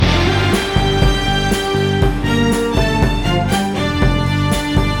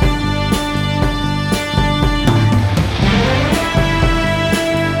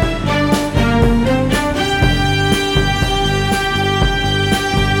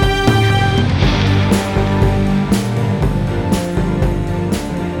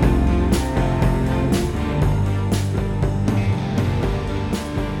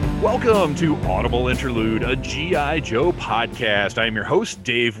Welcome to Audible Interlude, a G.I. Joe podcast. I am your host,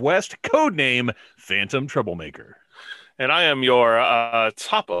 Dave West, codename Phantom Troublemaker. And I am your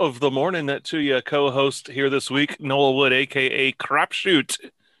top of the morning to you co-host here this week, Noah Wood, a.k.a. Crapshoot.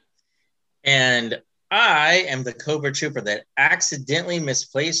 And I am the Cobra Trooper that accidentally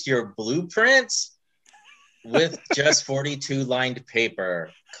misplaced your blueprints with just 42 lined paper,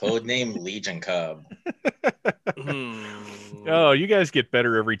 codename Legion Cub. Oh, you guys get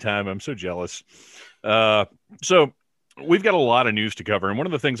better every time. I'm so jealous. So we've got a lot of news to cover. And one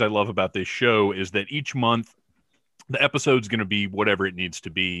of the things I love about this show is that each month the episode's going to be whatever it needs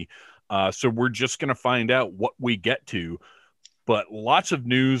to be. So we're just going to find out what we get to. But lots of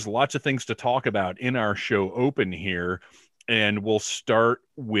news, lots of things to talk about in our show open here. And we'll start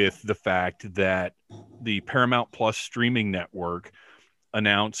with the fact that the Paramount Plus streaming network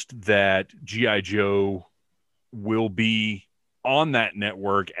announced that G.I. Joe will be on that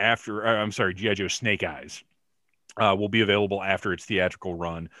network after, G.I. Joe Snake Eyes will be available after its theatrical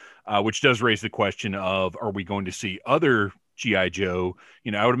run, which does raise the question of, are we going to see other G.I. Joe?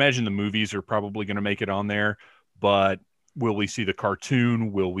 You know, I would imagine the movies are probably going to make it on there, but will we see the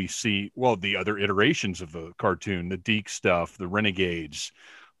cartoon? Will we see, the other iterations of the cartoon, the Deke stuff, the Renegades?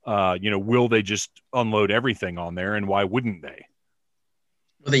 Will they just unload everything on there, and why wouldn't they?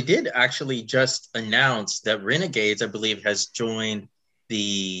 Well, they did actually just announce that Renegades, I believe, has joined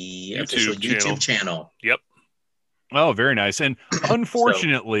the official YouTube channel. Yep. Oh, very nice. And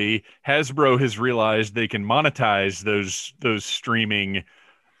unfortunately, Hasbro has realized they can monetize those streaming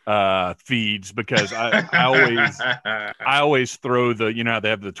feeds, because I always throw the, they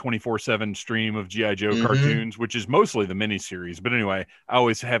have the 24/7 stream of G.I. Joe cartoons, which is mostly the miniseries. But anyway, I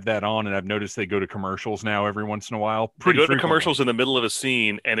always have that on, and I've noticed they go to commercials now every once in a while. They go to commercials in the middle of a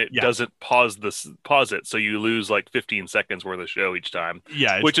scene, and it doesn't pause it, so you lose like 15 seconds worth of show each time.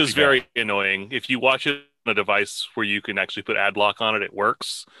 Yeah, which is very annoying. If you watch it on a device where you can actually put ad block on it, it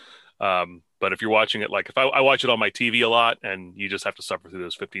works. But if you're watching it, like if I watch it on my TV a lot, and you just have to suffer through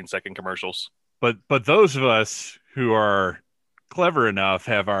those 15-second commercials. But those of us who are clever enough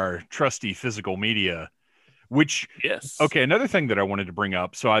have our trusty physical media, which, yes. Okay, another thing that I wanted to bring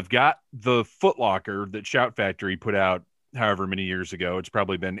up. So I've got the Foot Locker that Shout Factory put out however many years ago. It's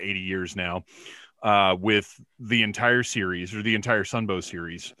probably been 80 years now, with the entire series, or the entire Sunbow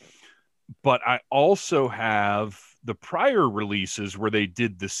series. But I also have the prior releases where they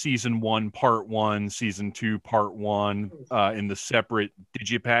did the season 1, part 1, season 2, part 1, in the separate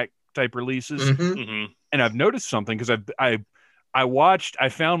digipack type releases. And I've noticed something, because I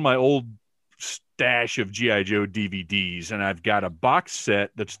found my old stash of G.I. Joe DVDs, and I've got a box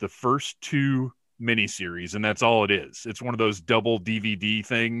set that's the first 2 miniseries, and that's all it is. It's one of those double DVD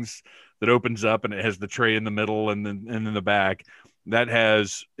things that opens up, and it has the tray in the middle and then in the back. That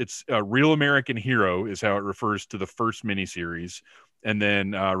it's a Real American Hero is how it refers to the first miniseries, and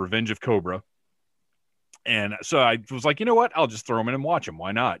then Revenge of Cobra. And so I was like, you know what? I'll just throw them in and watch them.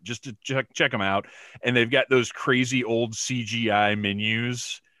 Why not? Just to check them out. And they've got those crazy old CGI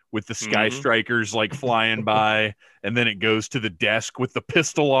menus with the Sky Strikers like flying by, and then it goes to the desk with the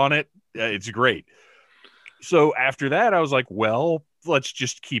pistol on it. It's great. So after that, I was like, well, let's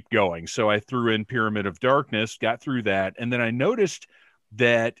just keep going. So I threw in Pyramid of Darkness, got through that. And then I noticed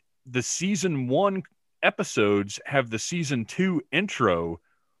that the season 1 episodes have the season 2 intro,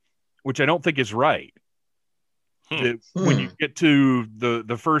 which I don't think is right. When you get to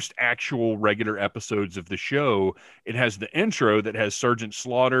the first actual regular episodes of the show, it has the intro that has Sergeant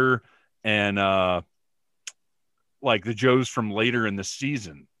Slaughter and like the Joes from later in the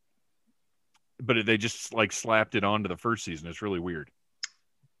season. But they just like slapped it onto the first season. It's really weird.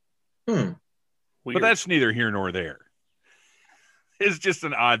 Weird. But that's neither here nor there. It's just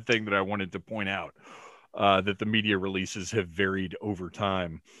an odd thing that I wanted to point out, that the media releases have varied over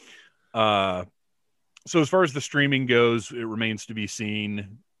time. So as far as the streaming goes, it remains to be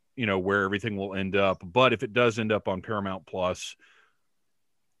seen, where everything will end up. But if it does end up on Paramount Plus,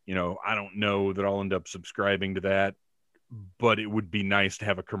 I don't know that I'll end up subscribing to that. But it would be nice to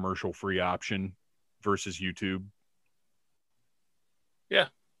have a commercial-free option versus YouTube. Yeah.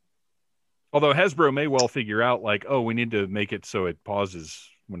 Although Hasbro may well figure out, like, oh, we need to make it so it pauses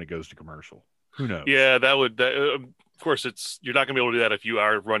when it goes to commercial. Who knows? Yeah, of course, you're not going to be able to do that if you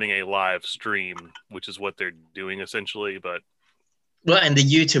are running a live stream, which is what they're doing essentially. But and the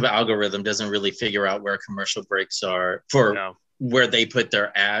YouTube algorithm doesn't really figure out where commercial breaks are for where they put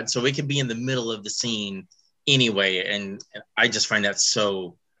their ads, so it could be in the middle of the scene anyway, and I just find that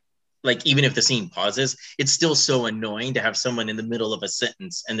so, like, even if the scene pauses, it's still so annoying to have someone in the middle of a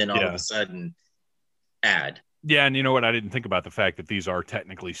sentence and then all of a sudden ad. Yeah, and you know what? I didn't think about the fact that these are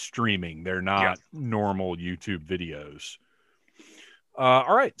technically streaming. They're not normal YouTube videos.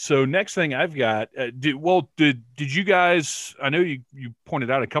 All right. So next thing I've got, did you guys? I know you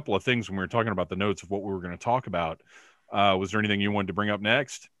pointed out a couple of things when we were talking about the notes of what we were going to talk about. Was there anything you wanted to bring up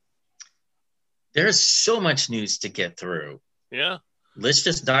next? There's so much news to get through. Yeah. Let's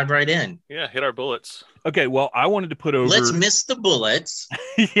just dive right in. Yeah, hit our bullets. Okay, well, I wanted to put over. Let's miss the bullets.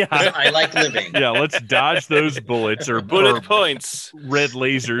 Yeah, I like living. Yeah, let's dodge those bullets or bullet points, red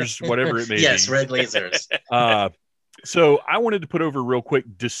lasers, whatever it may be. Yes, red lasers. So I wanted to put over real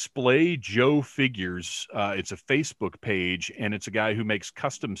quick, Display Joe Figures. It's a Facebook page, and it's a guy who makes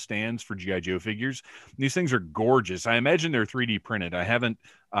custom stands for G.I. Joe figures. These things are gorgeous. I imagine they're 3D printed. I haven't.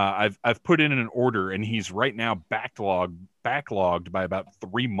 I've put in an order, and he's right now backlogged by about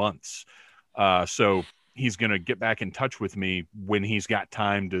 3 months. So he's going to get back in touch with me when he's got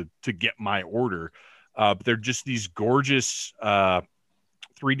time to get my order. But they're just these gorgeous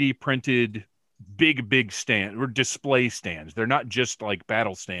 3D printed big stand or display stands. They're not just like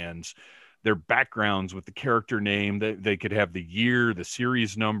battle stands. They're backgrounds with the character name. They could have the year, the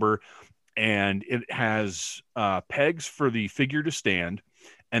series number, and it has pegs for the figure to stand.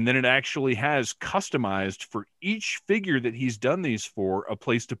 And then it actually has customized for each figure that he's done these for a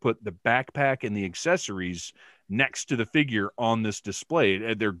place to put the backpack and the accessories next to the figure on this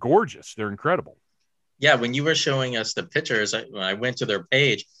display. They're gorgeous. They're incredible. Yeah, when you were showing us the pictures, when I went to their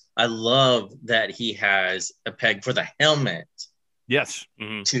page, I love that he has a peg for the helmet. Yes.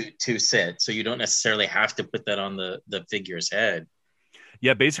 To sit. So you don't necessarily have to put that on the figure's head.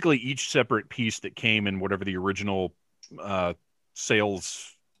 Yeah, basically each separate piece that came in whatever the original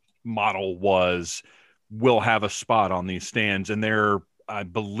sales model was will have a spot on these stands. And I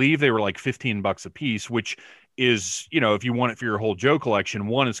believe they were like $15 a piece, which is, if you want it for your whole Joe collection,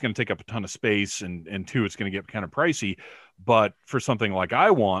 one, it's going to take up a ton of space, and two, it's going to get kind of pricey. But for something like I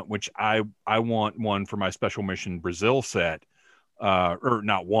want, which I want one for my Special Mission Brazil set, or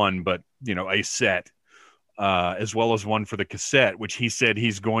not one, but a set, as well as one for the cassette, which he said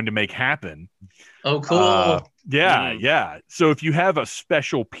he's going to make happen. Oh, cool. Yeah. So if you have a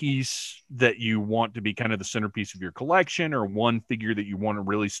special piece that you want to be kind of the centerpiece of your collection, or one figure that you want to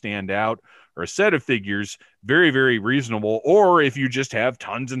really stand out, or a set of figures, very, very reasonable. Or if you just have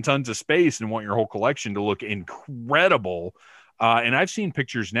tons and tons of space and want your whole collection to look incredible. And I've seen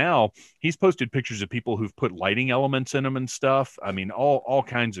pictures now. He's posted pictures of people who've put lighting elements in them and stuff. I mean, all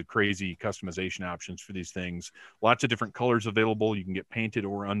kinds of crazy customization options for these things. Lots of different colors available. You can get painted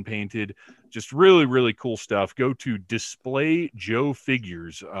or unpainted. Just really, really cool stuff. Go to Display Joe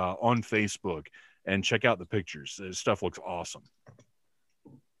Figures on Facebook and check out the pictures. This stuff looks awesome.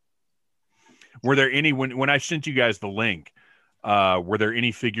 Were there any, when I sent you guys the link, were there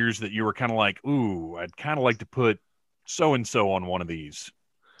any figures that you were kind of like, ooh, I'd kind of like to put so-and-so on one of these?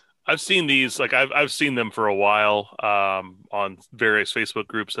 I've seen these, like I've seen them for a while on various Facebook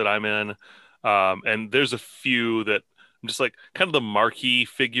groups that I'm in. And there's a few that I'm just like kind of the marquee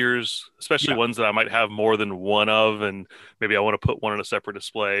figures, especially ones that I might have more than one of, and maybe I want to put one on a separate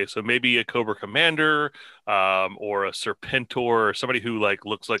display. So maybe a Cobra Commander or a Serpentor, or somebody who like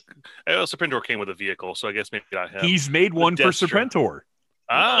looks like Serpentor came with a vehicle, so I guess maybe not him. He's made one for Serpentor.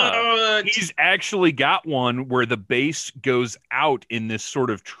 He's actually got one where the base goes out in this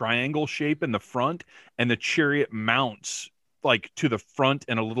sort of triangle shape in the front, and the chariot mounts like to the front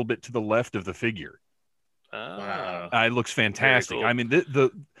and a little bit to the left of the figure. It looks fantastic. Cool. I mean,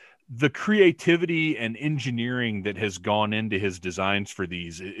 the creativity and engineering that has gone into his designs for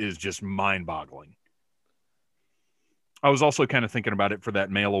these is just mind-boggling. I was also kind of thinking about it for that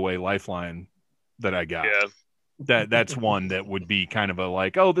mail-away Lifeline that I got. Yeah. That's one that would be kind of a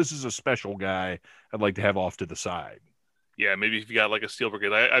like, oh, this is a special guy I'd like to have off to the side. Yeah, maybe if you got like a Steel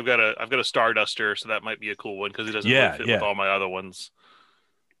Brigade. I've got a Starduster, so that might be a cool one because it doesn't really fit with all my other ones.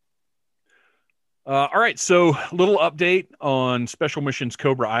 All right, so a little update on Special Missions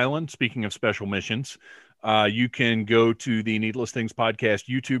Cobra Island. Speaking of special missions, you can go to the Needless Things Podcast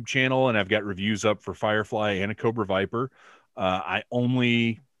YouTube channel, and I've got reviews up for Firefly and a Cobra Viper. I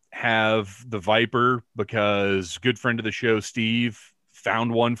only have the Viper because good friend of the show, Steve,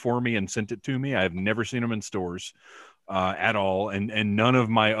 found one for me and sent it to me. I've never seen them in stores at all, and none of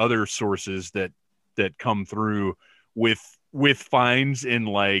my other sources that come through with finds in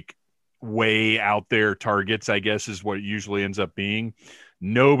like way out there targets, I guess is what it usually ends up being.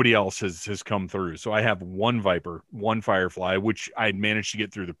 Nobody else has come through. So I have one Viper, one Firefly, which I managed to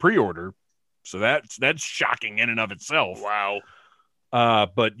get through the pre-order. So that's shocking in and of itself. Wow.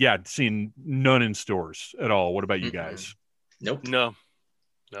 But yeah, seen none in stores at all. What about you guys? Nope. No.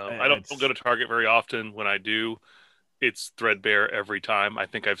 No, I don't go to Target very often. When I do, it's threadbare every time. I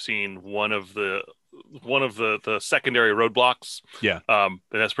think I've seen one of the secondary roadblocks. Yeah. And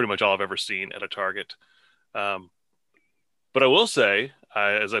that's pretty much all I've ever seen at a Target. But I will say,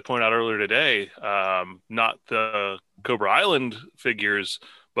 as I pointed out earlier today, not the Cobra Island figures,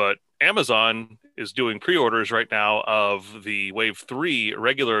 but Amazon is doing pre-orders right now of the Wave 3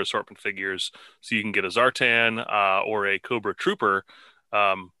 regular assortment figures. So you can get a Zartan or a Cobra Trooper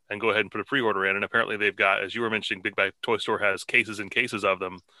and go ahead and put a pre-order in. And apparently they've got, as you were mentioning, Big Bad Toy Store has cases and cases of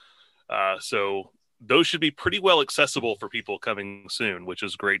them. So those should be pretty well accessible for people coming soon, which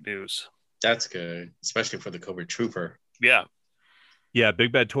is great news. That's good, especially for the Cobra Trooper. Yeah. Yeah,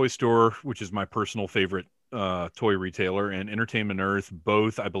 Big Bad Toy Store, which is my personal favorite toy retailer, and Entertainment Earth,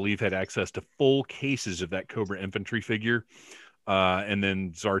 both, I believe, had access to full cases of that Cobra infantry figure. And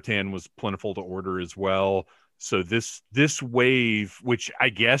then Zartan was plentiful to order as well. So this wave, which I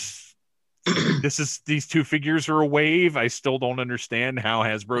guess these two figures are a wave. I still don't understand how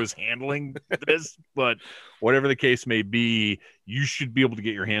Hasbro's handling this, but whatever the case may be, you should be able to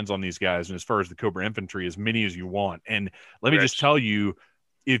get your hands on these guys. And as far as the Cobra infantry, as many as you want. And let me just tell you,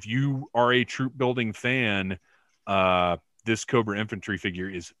 if you are a troop building fan, this Cobra infantry figure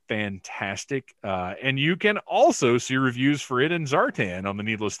is fantastic. And you can also see reviews for it and Zartan on the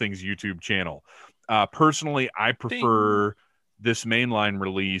Needless Things YouTube channel. Personally, I prefer this mainline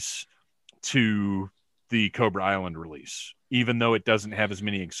release to the Cobra Island release, even though it doesn't have as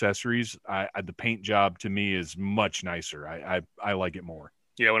many accessories. The paint job to me is much nicer. I like it more.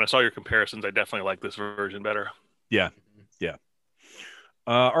 Yeah, when I saw your comparisons, I definitely like this version better. Yeah.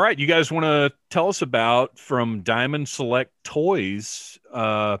 All right, you guys want to tell us about, from Diamond Select Toys,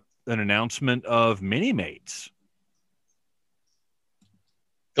 an announcement of Mini-Mates?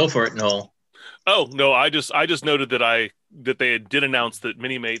 Go for it, Noel. Oh no, I just noted that they did announce that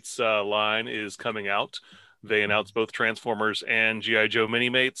Mini-Mates line is coming out. They announced both Transformers and G.I. Joe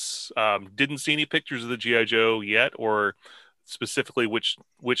Mini-Mates. Didn't see any pictures of the G.I. Joe yet, or specifically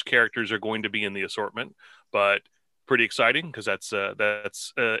which characters are going to be in the assortment, but pretty exciting because that's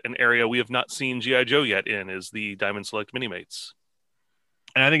an area we have not seen G.I. Joe yet in, is the Diamond Select Mini-Mates.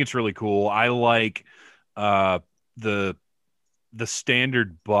 And I think it's really cool. I like the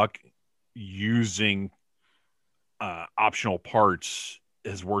standard Buck using optional parts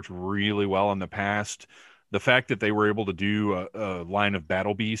has worked really well in the past. The fact that they were able to do a line of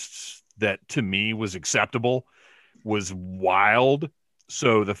Battle Beasts that to me was acceptable was wild.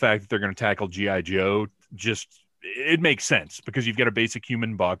 So the fact that they're going to tackle G.I. Joe, it makes sense because you've got a basic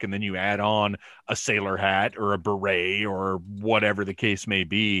human Buck and then you add on a sailor hat or a beret or whatever the case may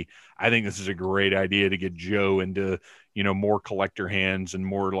be. I think this is a great idea to get Joe into, more collector hands and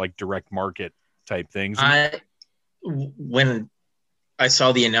more like direct market type things. When I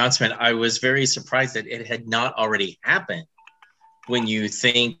saw the announcement, I was very surprised that it had not already happened. When you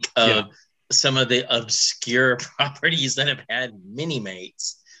think of some of the obscure properties that have had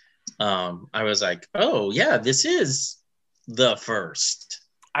Mini-Mates, I was like, oh yeah, this is the first.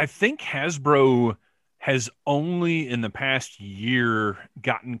 I think Hasbro has only in the past year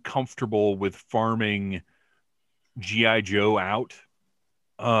gotten comfortable with farming G.I. Joe out.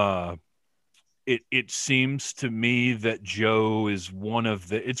 It seems to me that Joe is one of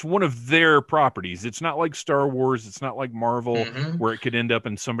their properties. It's not like Star Wars. It's not like Marvel, where it could end up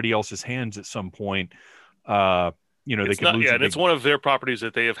in somebody else's hands at some point. They could lose. And it's one of their properties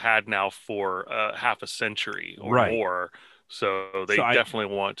that they have had now for half a century or more. So they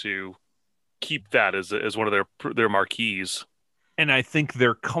definitely want to keep that as one of their marquees. And I think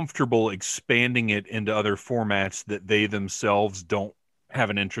they're comfortable expanding it into other formats that they themselves don't have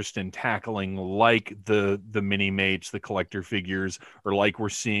an interest in tackling, like the Mini-Mates, the collector figures, or like we're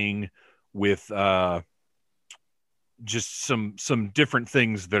seeing with just some different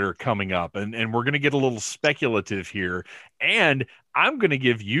things that are coming up. And we're going to get a little speculative here. And I'm going to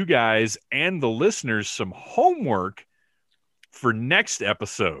give you guys and the listeners some homework for next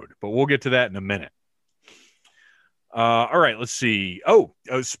episode, but we'll get to that in a minute. All right, let's see.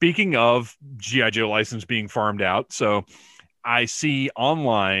 Speaking of G.I. Joe license being farmed out, so I see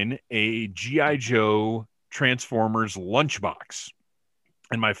online a G.I. Joe Transformers lunchbox.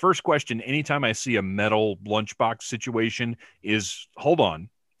 And my first question, anytime I see a metal lunchbox situation, is, hold on,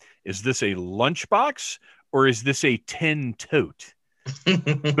 is this a lunchbox or is this a tin tote?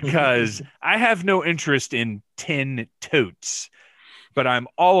 Because I have no interest in tin totes. but I'm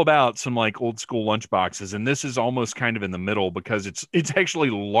all about some like old school lunchboxes, and this is almost kind of in the middle because it's actually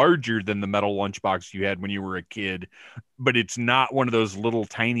larger than the metal lunchbox you had when you were a kid, but it's not one of those little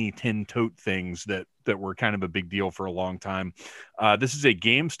tiny tin tote things that were kind of a big deal for a long time. This is a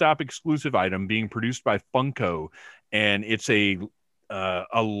GameStop exclusive item being produced by Funko, and it's a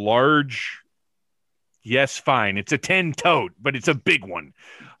large. Yes, fine. It's a 10 tote, but it's a big one.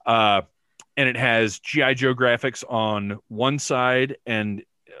 And it has G.I. Joe graphics on one side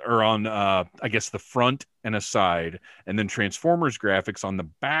or on, I guess, the front and a side, and then Transformers graphics on the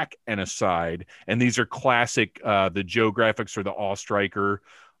back and a side. And these are classic, the Joe graphics or the Awe Striker.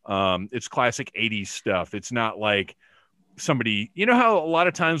 It's classic 80s stuff. It's not like somebody, you know how a lot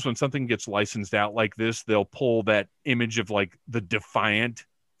of times when something gets licensed out like this, they'll pull that image of like the Defiant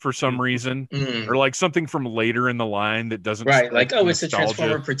for some reason, or like something from later in the line that doesn't like, oh, it's a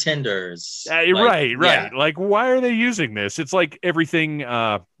Transformer Pretenders. Right. Yeah. Like, why are they using this? It's like everything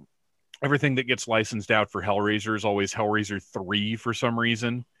that gets licensed out for Hellraiser is always Hellraiser 3 for some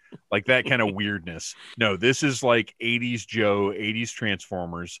reason. Like that kind of weirdness. No, this is like 80s Joe, 80s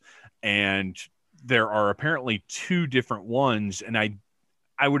Transformers, and there are apparently 2 different ones, and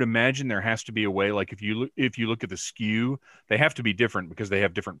I would imagine there has to be a way, like if you look at the SKU, they have to be different because they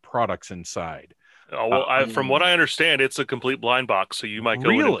have different products inside. Oh, well, from what I understand, it's a complete blind box, so you might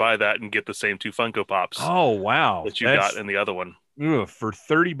go in and buy that and get the same 2 Funko Pops. Oh, wow. That you got in the other one. For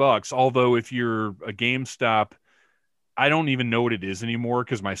 $30. Although if you're a GameStop, I don't even know what it is anymore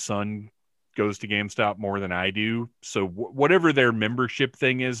because my son goes to GameStop more than I do. So whatever their membership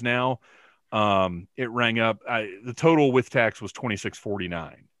thing is now, it rang up. The total with tax was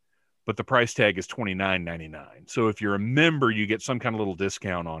 $26.49, but the price tag is $29.99. So if you're a member, you get some kind of little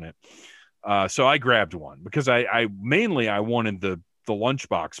discount on it. So I grabbed one because I mainly wanted the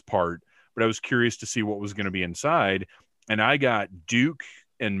lunchbox part, but I was curious to see what was going to be inside. And I got Duke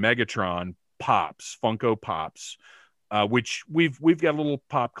and Megatron Pops, Funko Pops, which we've got a little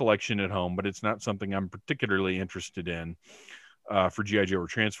pop collection at home, but it's not something I'm particularly interested in. For G.I. Joe or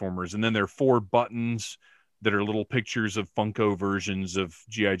Transformers. And then there are 4 buttons that are little pictures of Funko versions of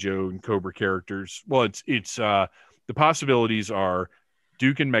G.I. Joe and Cobra characters. Well, it's the possibilities are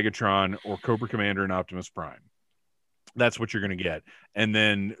Duke and Megatron or Cobra Commander and Optimus Prime. That's what you're going to get. And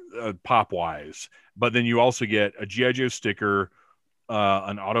then pop wise, but then you also get a G.I. Joe sticker,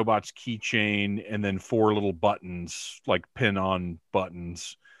 an Autobots keychain, and then 4 little buttons, like pin on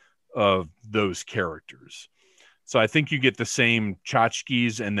buttons of those characters. So I think you get the same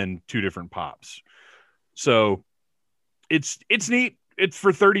tchotchkes and then 2 different pops. So it's neat. It's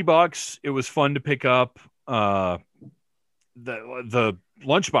for $30. It was fun to pick up. The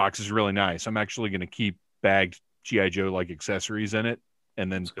lunchbox is really nice. I'm actually going to keep bagged G.I. Joe like accessories in it and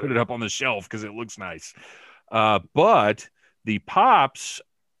then put it up on the shelf because it looks nice. But the pops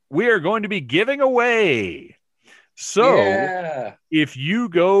we are going to be giving away. So if you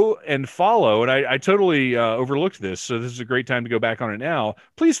go and follow, and I totally overlooked this, so this is a great time to go back on it now.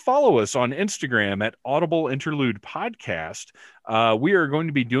 Please follow us on Instagram at Audible Interlude Podcast. We are going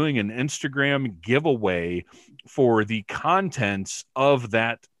to be doing an Instagram giveaway for the contents of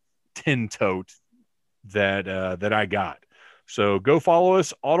that tin tote that I got. So go follow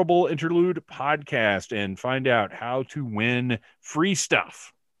us, Audible Interlude Podcast, and find out how to win free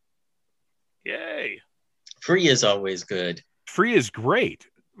stuff. Yay. Free is always good. Free is great.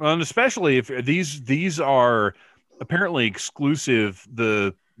 And especially if these are apparently exclusive.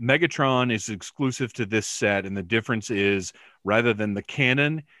 The Megatron is exclusive to this set. And the difference is rather than the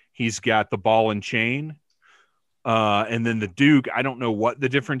cannon, he's got the ball and chain. And then the Duke, I don't know what the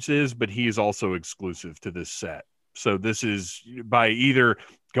difference is, but he is also exclusive to this set. So this is by either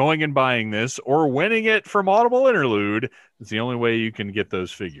going and buying this or winning it from Audible Interlude. It's the only way you can get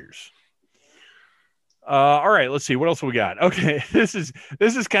those figures. All right, let's see what else we got. Okay, this is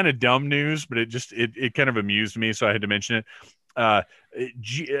kind of dumb news, but it kind of amused me, so I had to mention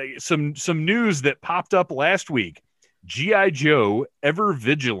it. Some news that popped up last week. G.I. Joe Ever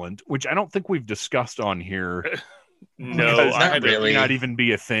Vigilant, which I don't think we've discussed on here. No, I had really not even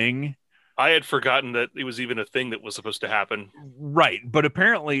be a thing. I had forgotten that it was even a thing that was supposed to happen. Right, but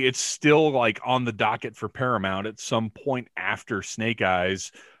apparently it's still like on the docket for Paramount at some point after Snake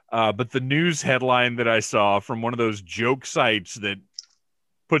Eyes. But the news headline that I saw from one of those joke sites that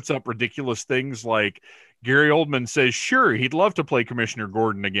puts up ridiculous things like Gary Oldman says, sure, he'd love to play Commissioner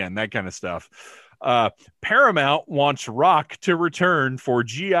Gordon again, that kind of stuff. Paramount wants Rock to return for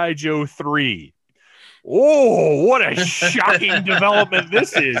G.I. Joe 3. Oh, what a shocking development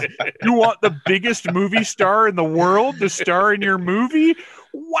this is. You want the biggest movie star in the world to star in your movie?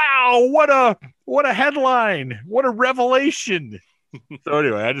 Wow, what a headline. What a revelation. So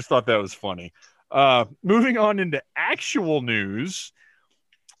anyway, I just thought that was funny. Moving on into actual news.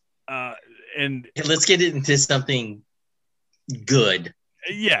 And let's get into something good.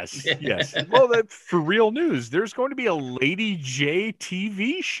 Yes. Well, that's for real news. There's going to be a Lady J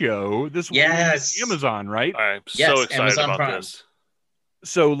TV show this week on Amazon, right? I'm so excited Amazon about Prime. This.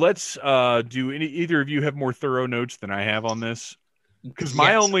 So let's do either of you have more thorough notes than I have on this? Because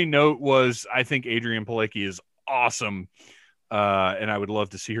my only note was I think Adrianne Palicki is awesome. And I would love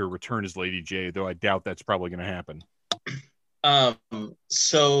to see her return as Lady J, though I doubt that's probably going to happen.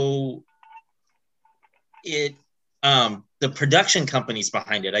 So the production companies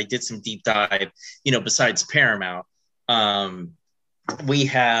behind it, I did some deep dive, besides Paramount. We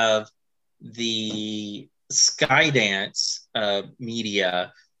have the Skydance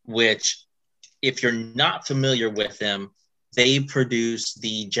Media, which, if you're not familiar with them, they produce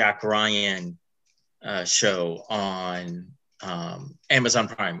the Jack Ryan show on Amazon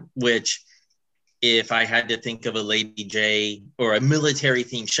Prime, which, if I had to think of a Lady J or a military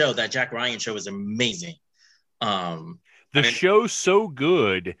themed show, that Jack Ryan show is amazing. Show's so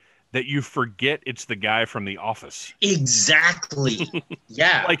good that you forget it's the guy from The Office. Exactly.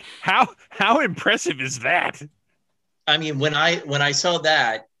 Yeah. Like how impressive is that? I mean, when I saw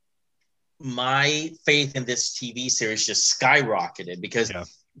that, my faith in this TV series just skyrocketed, because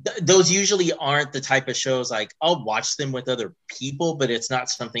those usually aren't the type of shows, like, I'll watch them with other people, but it's not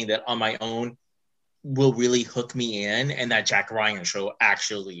something that on my own will really hook me in. And that Jack Ryan show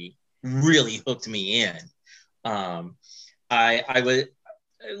actually really hooked me in. I was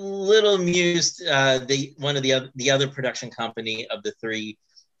a little amused. One of the other production company of the three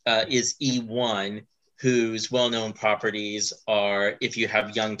is E1, whose well-known properties are, if you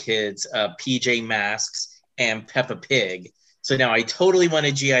have young kids, PJ Masks and Peppa Pig. So now I totally want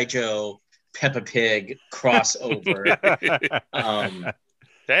a G.I. Joe Peppa Pig crossover.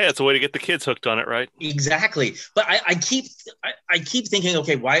 Hey, that's a way to get the kids hooked on it, right? Exactly. But I keep thinking,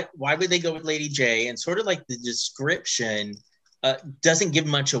 okay, why would they go with Lady J? And sort of like the description doesn't give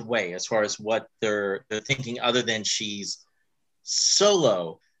much away as far as what they're thinking, other than she's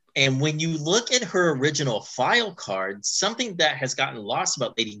solo. And when you look at her original file card, something that has gotten lost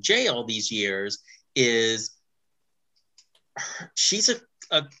about Lady J all these years is she's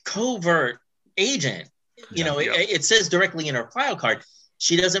a covert agent. It says directly in her file card,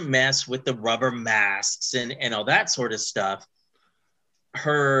 she doesn't mess with the rubber masks and all that sort of stuff.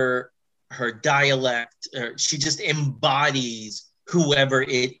 Her dialect, she just embodies whoever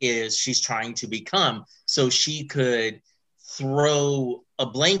it is she's trying to become. So she could throw a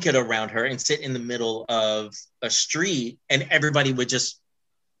blanket around her and sit in the middle of a street, and everybody would just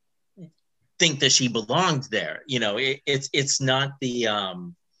think that she belonged there. It's not the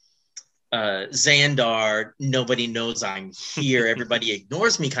Xandar, nobody knows I'm here, everybody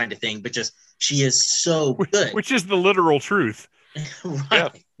ignores me kind of thing, but just she is so good. Which is the literal truth.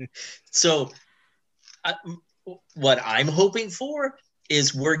 Right. Yeah. So what I'm hoping for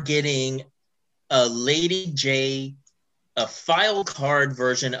is we're getting a Lady J, a file card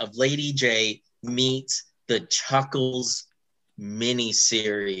version of Lady J meets the Chuckles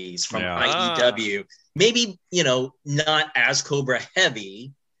miniseries from IDW. Maybe, not as Cobra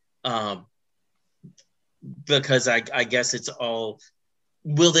heavy, because I guess it's all,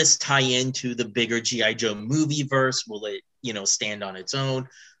 will this tie into the bigger G.I. Joe movie verse? Will it, stand on its own?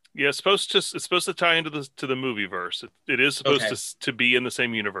 Yeah, it's supposed to tie into the movie verse. It is supposed to be in the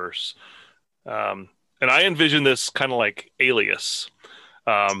same universe. And I envision this kind of like Alias,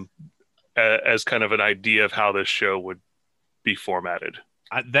 as kind of an idea of how this show would be formatted.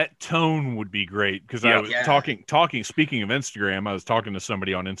 That tone would be great, because I was talking. Speaking of Instagram, I was talking to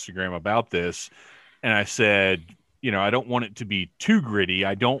somebody on Instagram about this, and I said, I don't want it to be too gritty.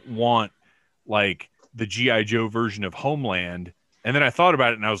 I don't want like the G.I. Joe version of Homeland. And then I thought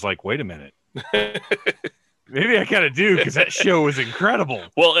about it, and I was like, wait a minute. Maybe I kind of do, because that show was incredible.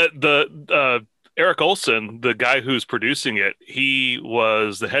 Well, Eric Olson, the guy who's producing it, he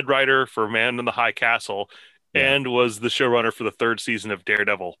was the head writer for Man in the High Castle and was the showrunner for the third season of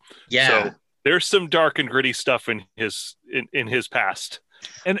Daredevil. Yeah. So there's some dark and gritty stuff in his past.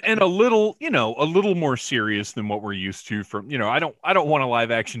 And a little more serious than what we're used to from, I don't want a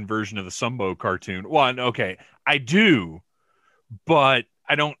live action version of the Sumbo cartoon. Well, okay, I do, but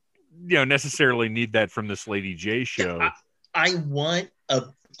I don't, necessarily need that from this Lady J show. I want a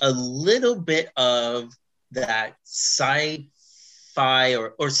little bit of that sci-fi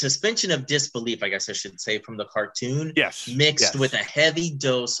or suspension of disbelief, I guess I should say, from the cartoon. Yes. Mixed with a heavy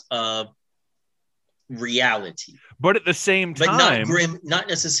dose of reality. But at the same time, but not grim, not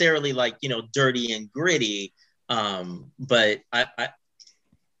necessarily like, dirty and gritty. But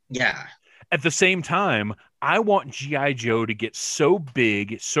yeah. At the same time, I want G.I. Joe to get so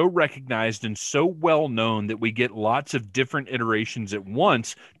big, so recognized, and so well known that we get lots of different iterations at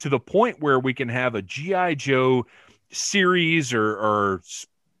once, to the point where we can have a G.I. Joe series or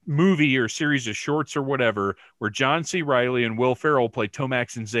movie or series of shorts or whatever, where John C. Reilly and Will Ferrell play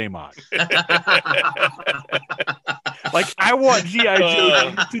Tomax and Zaymot. Like, I want G.I.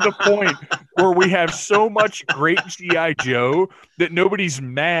 Joe to the point where we have so much great G.I. Joe that nobody's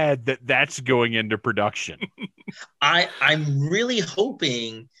mad that that's going into production. I'm really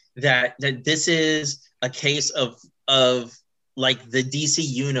hoping that this is a case of like the DC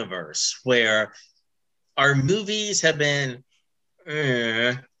universe, where our movies have been,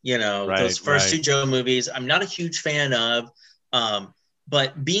 those first two Joe movies, I'm not a huge fan of.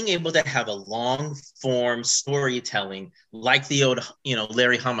 But being able to have a long form storytelling like the old,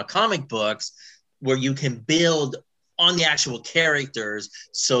 Larry Hama comic books, where you can build on the actual characters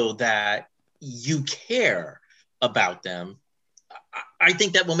so that you care about them, I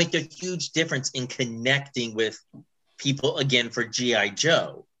think that will make a huge difference in connecting with people again for G.I.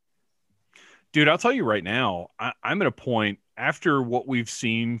 Joe. Dude, I'll tell you right now, I'm at a point after what we've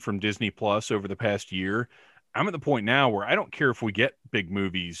seen from Disney Plus over the past year. I'm at the point now where I don't care if we get big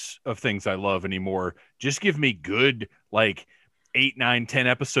movies of things I love anymore. Just give me good, like 8, 9, 10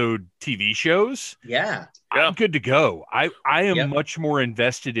 episode TV shows. Yeah. I'm good to go. I am much more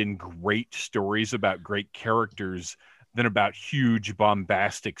invested in great stories about great characters than about huge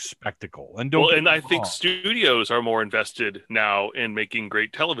bombastic spectacle. And I think studios are more invested now in making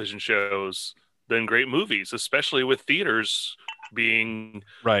great television shows than great movies, especially with theaters being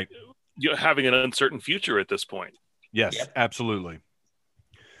right. Having an uncertain future at this point. Yes, absolutely.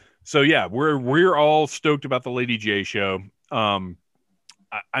 So yeah, we're all stoked about the Lady J show. I'm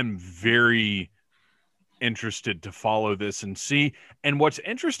very interested to follow this and see. And what's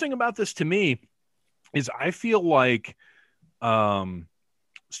interesting about this to me is I feel like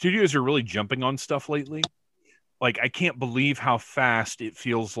studios are really jumping on stuff lately. Like, I can't believe how fast it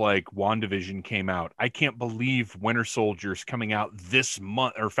feels like WandaVision came out. I can't believe Winter Soldier's coming out this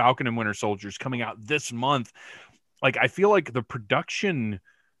month, or Falcon and Winter Soldier's coming out this month. Like, I feel like the production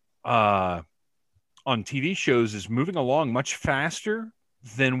on TV shows is moving along much faster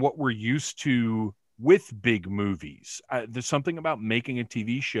than what we're used to with big movies. There's something about making a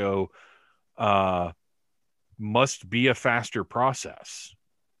TV show must be a faster process.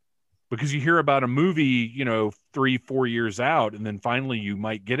 Because you hear about a movie, 3-4 years out, and then finally you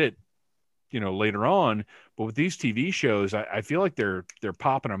might get it, later on. But with these TV shows, I feel like they're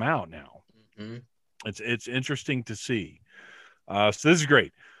popping them out now. Mm-hmm. It's interesting to see. So this is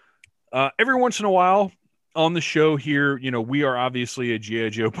great. Every once in a while on the show here, we are obviously a G.I.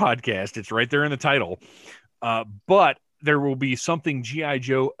 Joe podcast. It's right there in the title. But there will be something G.I.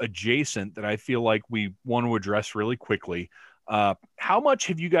 Joe adjacent that I feel like we want to address really quickly. How much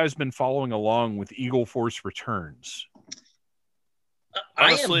have you guys been following along with Eagle Force Returns?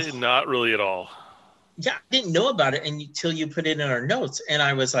 Honestly, not really at all. Yeah, I didn't know about it until you put it in our notes. And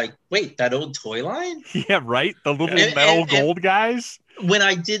I was like, wait, that old toy line? Yeah, right? The little metal gold guys? When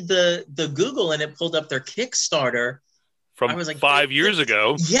I did the Google and it pulled up their Kickstarter, from, I was like, 5 years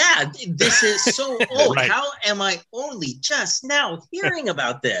ago. Yeah, this is so old. Right. How am I only just now hearing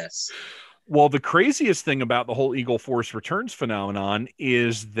about this? Well, the craziest thing about the whole Eagle Force Returns phenomenon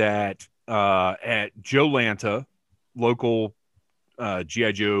is that at Joe Lanta, local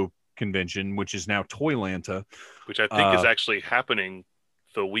G.I. Joe convention, which is now Toy Lanta, which I think is actually happening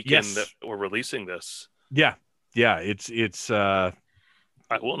the weekend that we're releasing this. Yeah. It's. I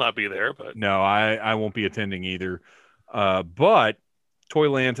will not be there, but no, I won't be attending either. But Toy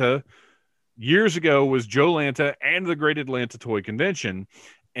Lanta years ago was Joe Lanta and the Great Atlanta Toy Convention.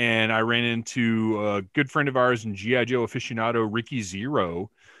 And I ran into a good friend of ours and G.I. Joe aficionado, Ricky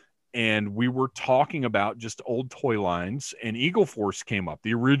Zero, and we were talking about just old toy lines, and Eagle Force came up,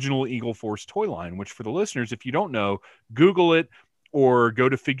 the original Eagle Force toy line, which for the listeners, if you don't know, Google it or go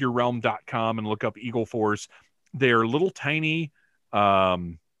to figurerealm.com and look up Eagle Force. They're little tiny,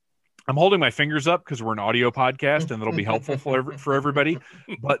 I'm holding my fingers up because we're an audio podcast and that'll be helpful for everybody,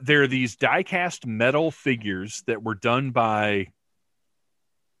 but they're these die-cast metal figures that were done by...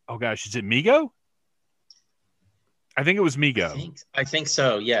 Oh gosh, is it Mego? I think it was Mego. I think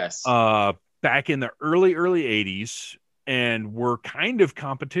so, yes. Back in the early 80s, and were kind of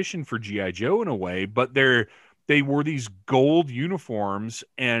competition for G.I. Joe in a way, but they wore these gold uniforms.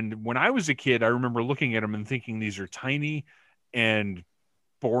 And when I was a kid, I remember looking at them and thinking these are tiny and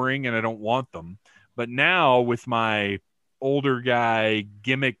boring and I don't want them. But now with my older guy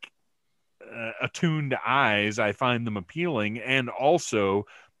gimmick attuned eyes, I find them appealing. And also,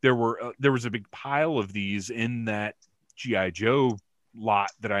 there was a big pile of these in that G.I. Joe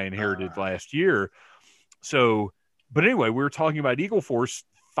lot that I inherited last year. So, but anyway, we were talking about Eagle Force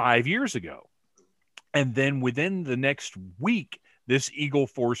 5 years ago. And then within the next week, this Eagle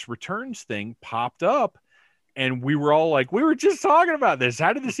Force Returns thing popped up. And we were all like, we were just talking about this.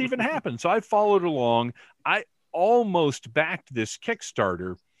 How did this even happen? So I followed along. I almost backed this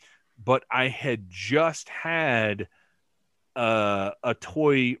Kickstarter, but I had just had a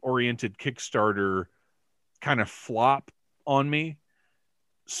toy-oriented Kickstarter kind of flop on me.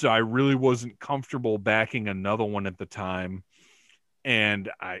 So I really wasn't comfortable backing another one at the time. And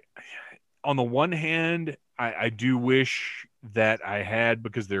on the one hand, I do wish that I had,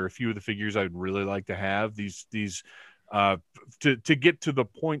 because there are a few of the figures I'd really like to have. These to get to the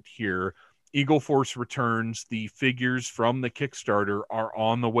point here, Eagle Force Returns, the figures from the Kickstarter are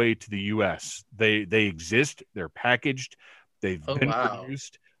on the way to the US. They exist, they're packaged, they've been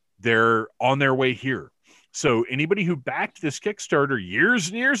produced, they're on their way here. So anybody who backed this Kickstarter years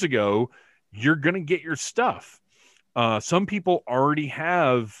and years ago, you're going to get your stuff. Some people already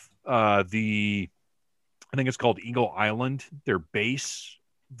have I think it's called Eagle Island, their base.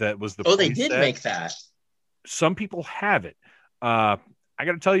 That was the they did make that. Some people have it. I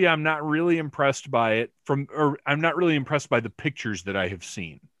got to tell you, I'm not really impressed by it I'm not really impressed by the pictures that I have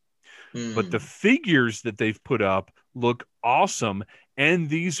seen. But the figures that they've put up look awesome. And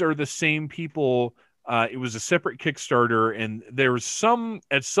these are the same people. It was a separate Kickstarter, and there was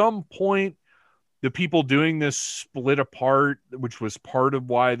at some point, the people doing this split apart, which was part of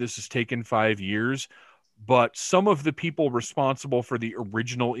why this has taken 5 years. But some of the people responsible for the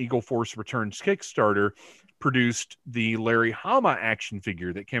original Eagle Force Returns Kickstarter produced the Larry Hama action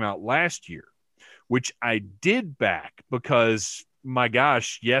figure that came out last year, which I did back because, my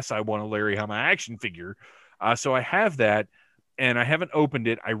gosh, yes, I want a Larry Hama action figure. So I have that, and I haven't opened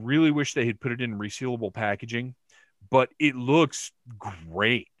it. I really wish they had put it in resealable packaging, but it looks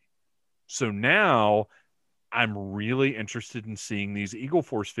great. So now I'm really interested in seeing these Eagle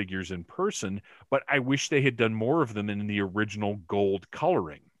Force figures in person, but I wish they had done more of them in the original gold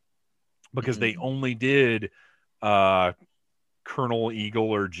coloring, because they only did Colonel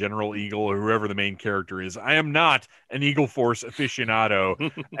Eagle or General Eagle or whoever the main character is. I am not an Eagle Force aficionado.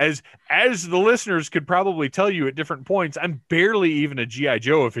 as the listeners could probably tell you at different points, I'm barely even a G.I.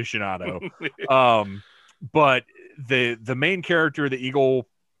 Joe aficionado. But the main character, the Eagle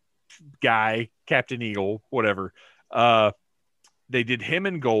guy, Captain Eagle, whatever, they did him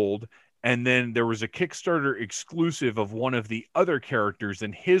in gold, and then there was a Kickstarter exclusive of one of the other characters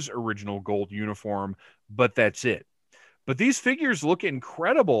in his original gold uniform, but that's it. But these figures look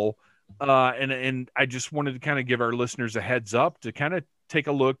incredible, and I just wanted to kind of give our listeners a heads up to kind of take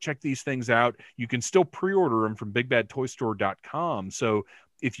a look, check these things out. You can still pre-order them from BigBadToyStore.com. So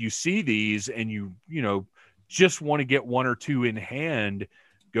if you see these and you just want to get one or two in hand,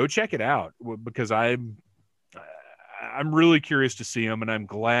 go check it out, because I'm really curious to see them, and I'm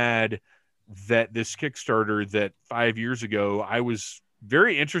glad that this Kickstarter that 5 years ago I was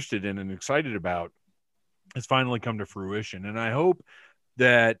very interested in and excited about has finally come to fruition. And I hope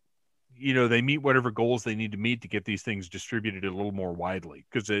that they meet whatever goals they need to meet to get these things distributed a little more widely,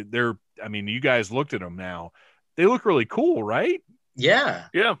 because you guys looked at them now. They look really cool, right? Yeah.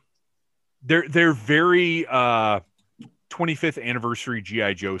 They're very 25th anniversary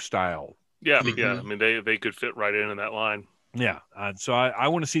G.I. Joe style. Yeah. I mean, they could fit right in that line. Yeah. So I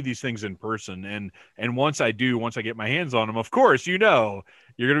want to see these things in person. And once I get my hands on them, of course, you're going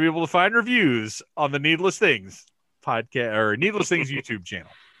to be able to find reviews on the Needless Things podcast or Needless Things YouTube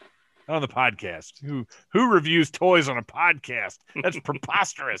channel. On the podcast. Who reviews toys on a podcast? That's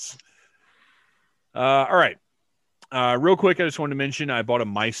preposterous. All right. Real quick, I just wanted to mention I bought a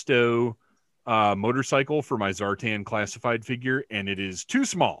Maisto motorcycle for my Zartan classified figure, and it is too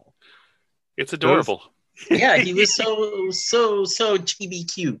small. It's adorable. Yeah, he was so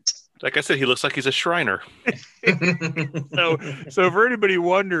chibi cute. Like I said, he looks like he's a Shriner. So for anybody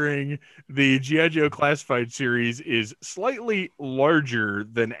wondering, the G.I. Joe Classified series is slightly larger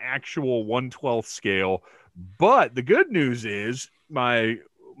than actual 1/12 scale, but the good news is my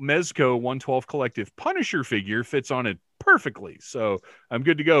Mezco 1/12 Collective Punisher figure fits on it perfectly, so I'm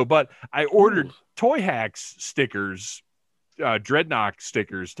good to go. But I ordered Toy Hacks stickers, Dreadnought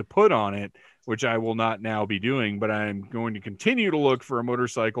stickers to put on it, which I will not now be doing, but I'm going to continue to look for a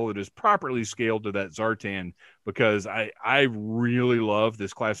motorcycle that is properly scaled to that Zartan, because I really love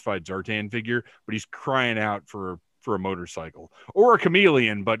this classified Zartan figure, but he's crying out for a motorcycle or a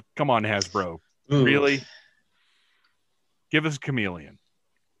chameleon. But come on, Hasbro. Really? Give us a chameleon.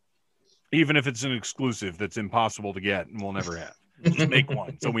 even if it's an exclusive that's impossible to get and we'll never have. Just make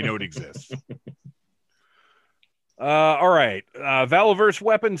one so we know it exists. All right. Valaverse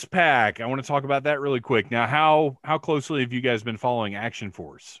Weapons Pack. I want to talk about that really quick. Now, how closely have you guys been following Action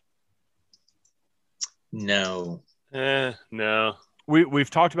Force? No. No. We've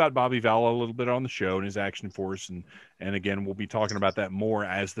talked about Bobby Vala a little bit on the show and his Action Force, and again, we'll be talking about that more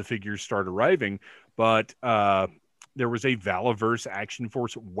as the figures start arriving. But there was a Valaverse Action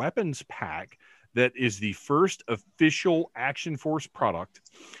Force Weapons Pack that is the first official Action Force product.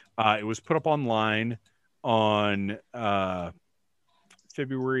 It was put up online on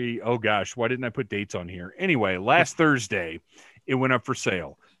February. Oh gosh, why didn't I put dates on here? Anyway, last Thursday, it went up for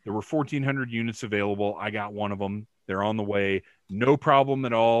sale. There were 1,400 units available. I got one of them. They're on the way. No problem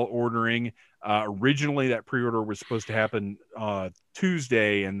at all ordering. Originally, that pre-order was supposed to happen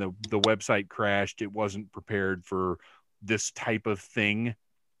Tuesday, and the website crashed. It wasn't prepared for this type of thing.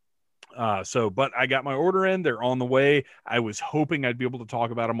 But I got my order in. They're on the way. I was hoping I'd be able to talk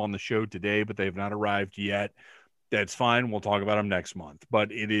about them on the show today, but they have not arrived yet. That's fine. We'll talk about them next month.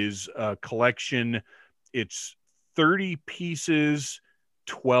 But it is a collection. It's 30 pieces,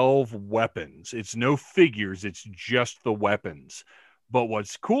 12 weapons. It's no figures. It's just the weapons. But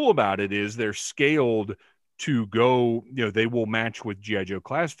what's cool about it is they're scaled to go, they will match with G.I. Joe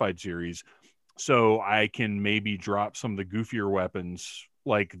Classified series. So I can maybe drop some of the goofier weapons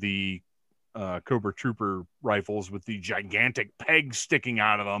like the Cobra Trooper rifles with the gigantic pegs sticking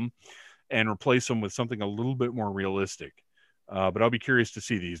out of them and replace them with something a little bit more realistic. But I'll be curious to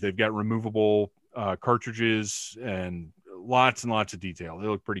see these. They've got removable cartridges and lots of detail. They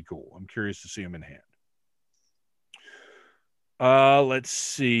look pretty cool. I'm curious to see them in hand. Let's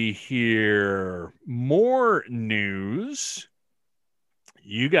see here. More news.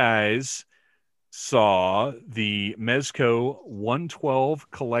 You guys saw the Mezco 112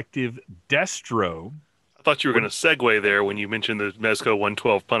 Collective Destro. I thought you were going to segue there when you mentioned the Mezco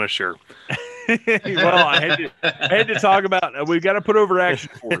 112 Punisher. Well, I had to talk about. We've got to put over Action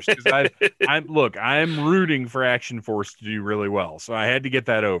Force because I'm rooting for Action Force to do really well, so I had to get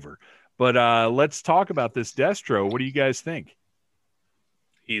that over. But let's talk about this Destro. What do you guys think?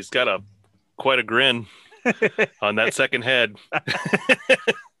 He's got quite a grin on that second head.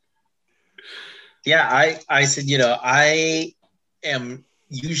 Yeah, I said, I am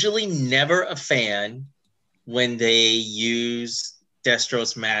usually never a fan when they use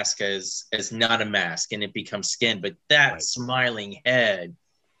Destro's mask as not a mask and it becomes skin, but that smiling head,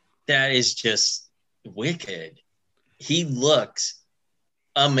 that is just wicked. He looks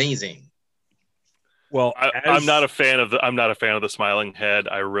amazing. Well, I'm not a fan of the smiling head.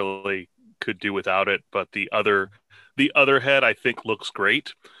 I really could do without it, but the other head I think looks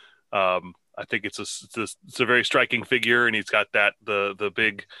great. I think it's a very striking figure, and he's got the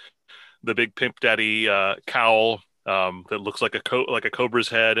big Pimp Daddy cowl that looks like a cobra's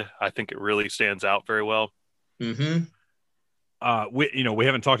head. I think it really stands out very well. Mm-hmm. We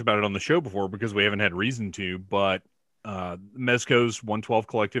haven't talked about it on the show before because we haven't had reason to, but Mezco's 112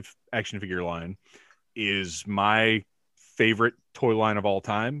 Collective action figure line is my favorite toy line of all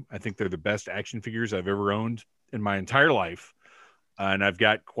time. I think they're the best action figures I've ever owned in my entire life, and I've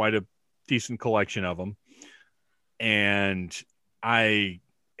got quite a decent collection of them. And I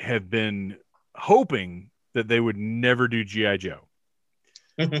have been hoping that they would never do G.I. Joe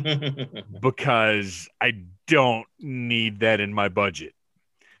because I don't need that in my budget.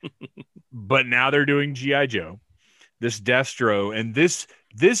 But now they're doing G.I. Joe, this Destro, and this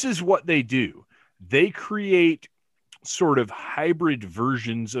is what they do. They create sort of hybrid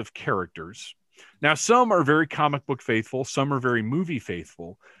versions of characters. Now, some are very comic book faithful, some are very movie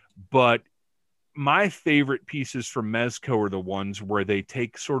faithful, but my favorite pieces from Mezco are the ones where they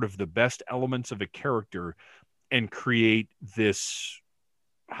take sort of the best elements of a character and create this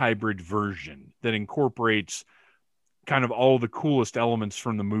hybrid version that incorporates kind of all the coolest elements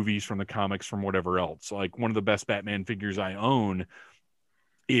from the movies, from the comics, from whatever else. Like one of the best Batman figures I own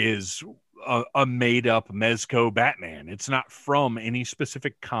is a made-up Mezco Batman. It's not from any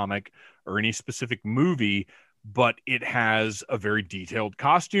specific comic or any specific movie, but it has a very detailed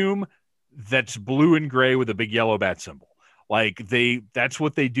costume that's blue and gray with a big yellow bat symbol. Like that's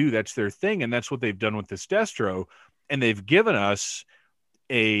what they do. That's their thing. And that's what they've done with this Destro. And they've given us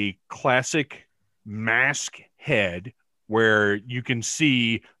a classic mask head where you can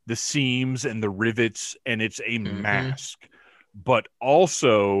see the seams and the rivets and it's a mask, but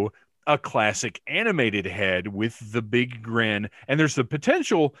also a classic animated head with the big grin. And there's the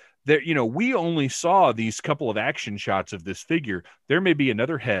potential that, we only saw these couple of action shots of this figure. There may be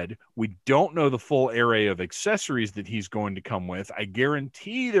another head. We don't know the full array of accessories that he's going to come with. I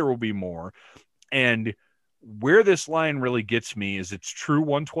guarantee there will be more. And where this line really gets me is it's true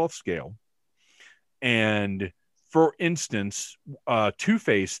 1/12 scale. And for instance,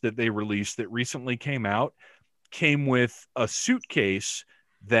 Two-Face that they released that recently came out came with a suitcase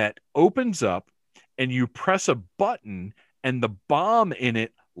that opens up and you press a button and the bomb in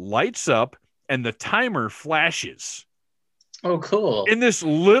it lights up and the timer flashes. Oh, cool. In this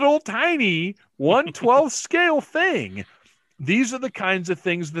little tiny 1/12 scale thing. These are the kinds of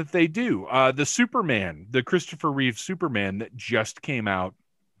things that they do. The Superman, the Christopher Reeve Superman that just came out,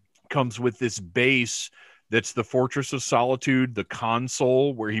 comes with this base that's the Fortress of Solitude, the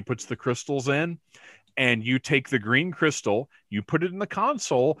console where he puts the crystals in. And you take the green crystal, you put it in the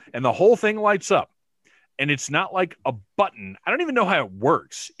console, and the whole thing lights up. And it's not like a button. I don't even know how it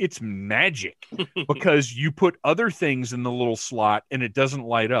works. It's magic because you put other things in the little slot and it doesn't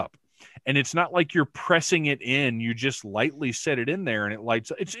light up. And it's not like you're pressing it in. You just lightly set it in there and it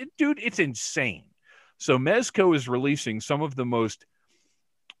lights up. Dude, it's insane. So Mezco is releasing some of the most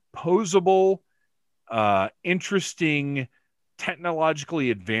posable, interesting,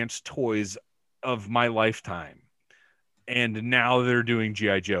 technologically advanced toys of my lifetime. And now they're doing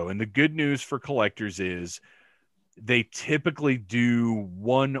G.I. Joe. And the good news for collectors is they typically do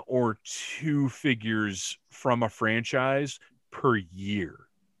 1 or 2 figures from a franchise per year.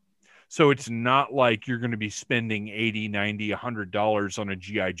 So it's not like you're going to be spending $80, $90, $100 on a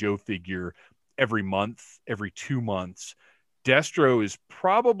G.I. Joe figure every month, every 2 months. Destro is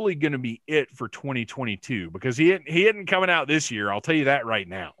probably going to be it for 2022 because he isn't coming out this year. I'll tell you that right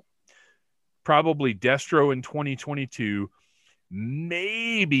now. Probably Destro in 2022,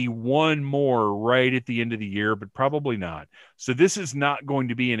 maybe one more right at the end of the year, but probably not. So this is not going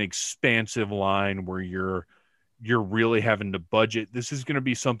to be an expansive line where you're really having to budget. This is going to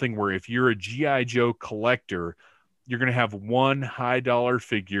be something where if you're a G.I. Joe collector, you're going to have one high dollar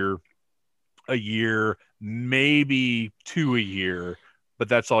figure a year, maybe 2 a year, but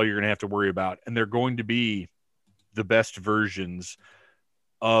that's all you're going to have to worry about. And they're going to be the best versions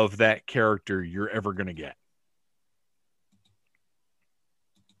of that character you're ever going to get.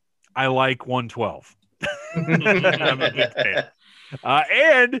 I like 112. I'm a big fan.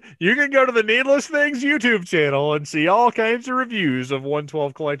 And you can go to the Needless Things YouTube channel and see all kinds of reviews of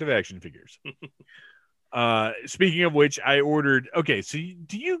 112 collective action figures. Speaking of which, I ordered... Okay, so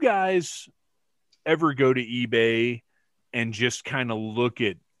do you guys ever go to eBay and just kind of look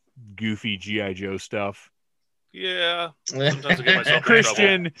at goofy G.I. Joe stuff? Yeah. Sometimes I get myself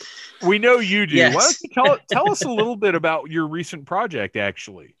Christian, we know you do. Yes. Why don't you tell us a little bit about your recent project,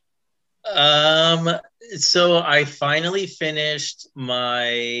 actually? So I finally finished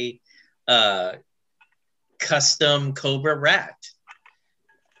my custom Cobra Rat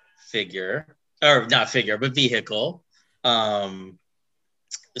figure, or not figure, but vehicle.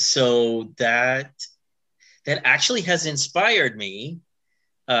 So that actually has inspired me.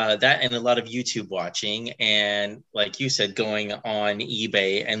 That and a lot of YouTube watching, and like you said, going on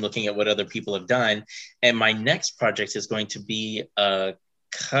eBay and looking at what other people have done. And my next project is going to be a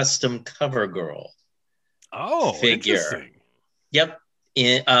custom CoverGirl figure. Interesting. Yep.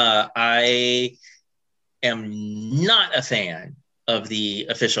 I am not a fan of the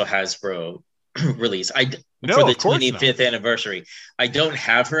official Hasbro release. For the 25th anniversary. I don't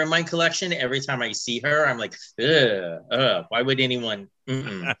have her in my collection. Every time I see her, I'm like, why would anyone?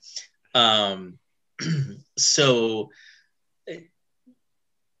 So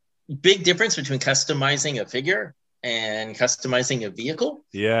big difference between customizing a figure and customizing a vehicle.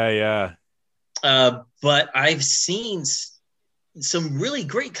 Yeah. But I've seen some really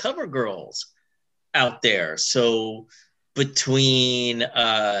great cover girls out there. So between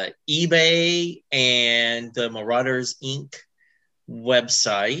eBay and the Marauders Inc.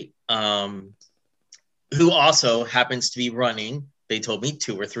 website, who also happens to be running, they told me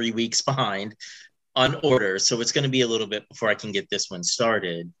 2 or 3 weeks behind on orders. So it's going to be a little bit before I can get this one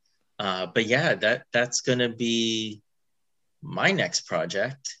started. But yeah, that's going to be my next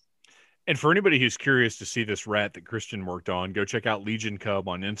project. And for anybody who's curious to see this rat that Christian worked on, go check out Legion Cub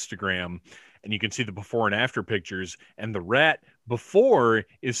on Instagram, and you can see the before and after pictures. And the rat before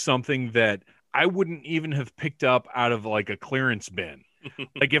is something that I wouldn't even have picked up out of like a clearance bin.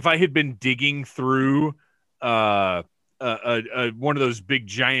 Like if I had been digging through one of those big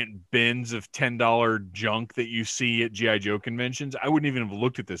giant bins of $10 junk that you see at G.I. Joe conventions, I wouldn't even have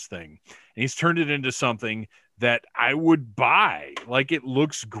looked at this thing. And he's turned it into something that I would buy. Like, it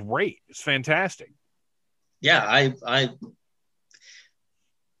looks great. It's fantastic. Yeah, I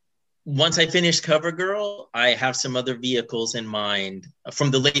once I finish CoverGirl, I have some other vehicles in mind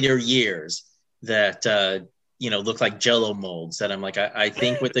from the later years that look like Jello molds. That I'm like, I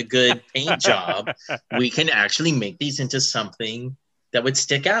think with a good paint job, we can actually make these into something that would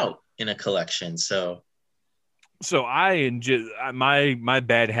stick out in a collection. So my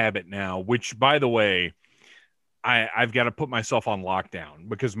bad habit now, which, by the way, I've got to put myself on lockdown,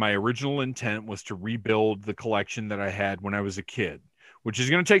 because my original intent was to rebuild the collection that I had when I was a kid, which is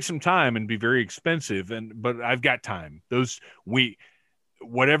going to take some time and be very expensive. But I've got time.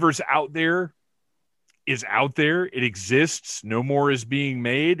 Whatever's out there is out there. It exists. No more is being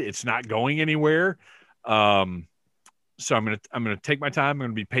made. It's not going anywhere. So I'm going to take my time. I'm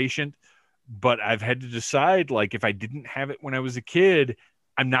going to be patient, but I've had to decide, like, if I didn't have it when I was a kid,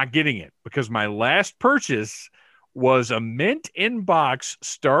 I'm not getting it, because my last purchase was a mint in box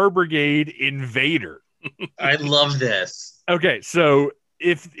Star Brigade Invader. I love this. Okay, so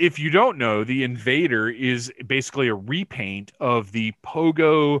if you don't know, the Invader is basically a repaint of the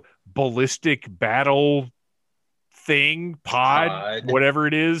Pogo ballistic battle thing, pod. Whatever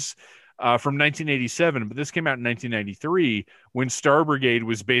it is, from 1987. But this came out in 1993, when Star Brigade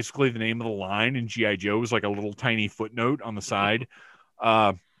was basically the name of the line, and G.I. Joe was like a little tiny footnote on the side.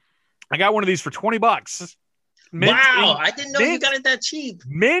 I got one of these for $20. I didn't know you got it that cheap.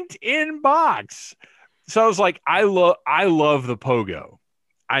 Mint in box. So I was like, I love the Pogo.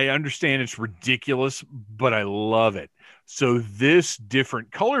 I understand it's ridiculous, but I love it. So this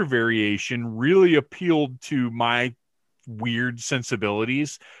different color variation really appealed to my weird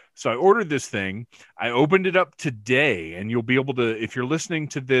sensibilities. So I ordered this thing. I opened it up today, and you'll be able to, if you're listening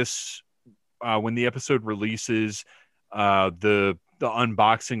to this when the episode releases, the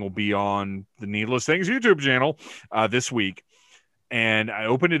unboxing will be on the Needless Things YouTube channel this week. And I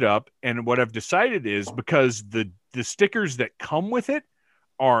opened it up, and what I've decided is, because the stickers that come with it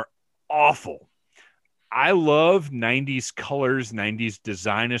are awful. I love 90s colors, 90s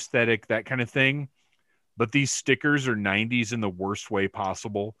design aesthetic, that kind of thing. But these stickers are 90s in the worst way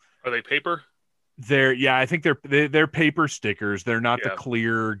possible. Are they paper? I think they're paper stickers. They're not the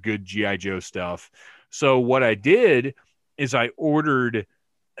clear, good G.I. Joe stuff. So what I did is I ordered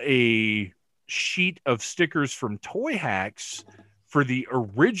a sheet of stickers from Toy Hacks for the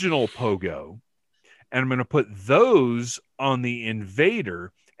original Pogo, and I'm going to put those on the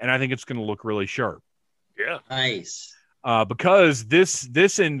Invader, and I think it's going to look really sharp. Yeah. Nice. Because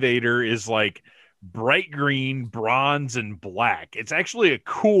this Invader is like bright green, bronze, and black. It's actually a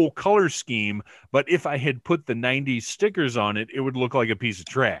cool color scheme, but if I had put the 90s stickers on it, it would look like a piece of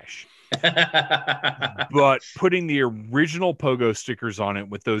trash. But putting the original Pogo stickers on it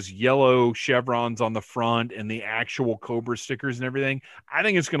with those yellow chevrons on the front and the actual Cobra stickers and everything, I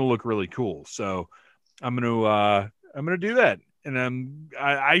think it's going to look really cool. So I'm going to do that. And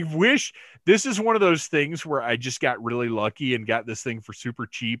I wish this is one of those things where I just got really lucky and got this thing for super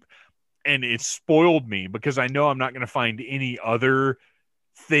cheap, and it spoiled me, because I know I'm not going to find any other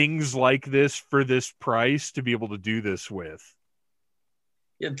things like this for this price to be able to do this with.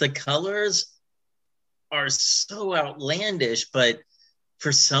 The colors are so outlandish, but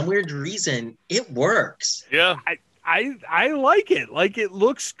for some weird reason, it works. Yeah. I like it. Like, it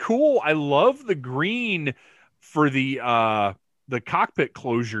looks cool. I love the green for the cockpit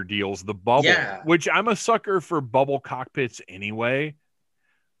closure deals, the bubble, which I'm a sucker for bubble cockpits anyway.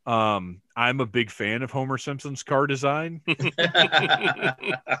 I'm a big fan of Homer Simpson's car design.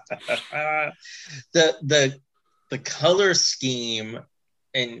 The color scheme,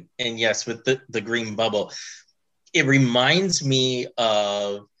 and yes, with the green bubble, it reminds me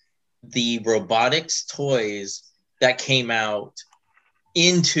of the robotics toys that came out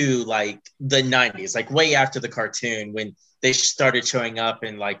into like the 90s, like way after the cartoon, when they started showing up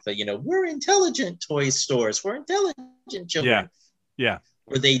in like the, we're intelligent toy stores, we're intelligent children. Yeah.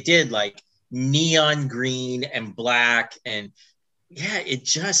 Where they did like neon green and black, and it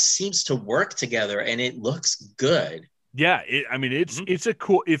just seems to work together, and it looks good. Yeah, it's a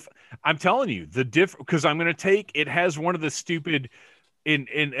cool. If I'm telling you because I'm going to take it, has one of the stupid.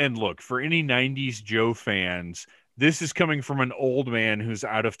 And look, for any 90s Joe fans, this is coming from an old man who's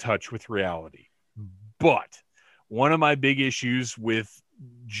out of touch with reality. But one of my big issues with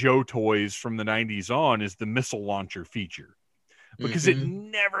Joe toys from the 90s on is the missile launcher feature, because it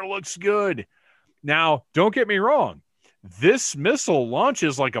never looks good. Now, don't get me wrong. This missile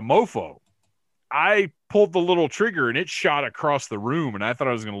launches like a mofo. I pulled the little trigger and it shot across the room, and I thought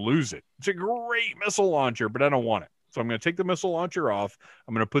I was going to lose it. It's a great missile launcher, but I don't want it. So I'm going to take the missile launcher off.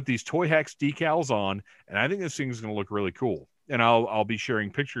 I'm going to put these Toy Hacks decals on, and I think this thing is going to look really cool. And I'll be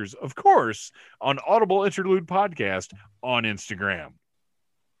sharing pictures, of course, on Audible Interlude Podcast on Instagram.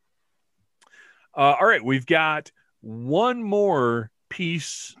 All right, we've got one more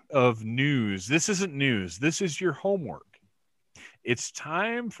piece of news. This isn't news. This is your homework. It's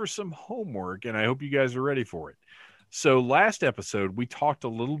time for some homework, and I hope you guys are ready for it. So last episode, we talked a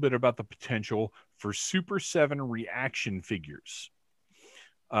little bit about the potential for Super 7 reaction figures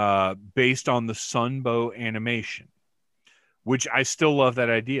based on the Sunbow animation, which I still love that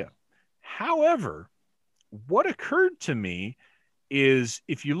idea. However, what occurred to me is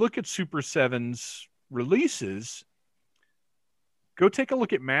if you look at Super 7's releases, go take a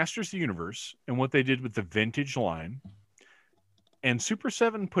look at Masters of the Universe and what they did with the vintage line. And Super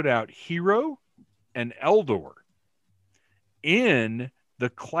 7 put out Hero and Eldor in the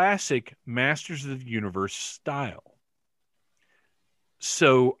classic Masters of the Universe style.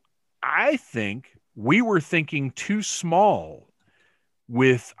 So I think we were thinking too small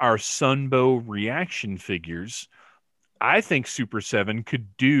with our Sunbow reaction figures. I think Super 7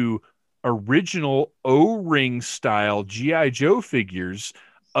 could do original O-ring style G.I. Joe figures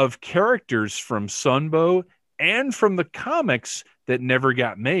of characters from Sunbow and from the comics that never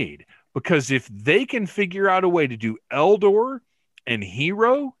got made. Because if they can figure out a way to do Eldor and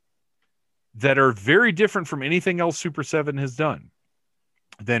Hero that are very different from anything else Super 7 has done,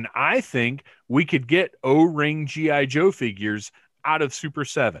 then I think we could get O-ring G.I. Joe figures out of Super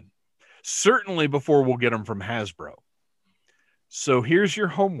 7. Certainly before we'll get them from Hasbro. So here's your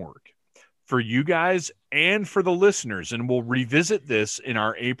homework for you guys and for the listeners, and we'll revisit this in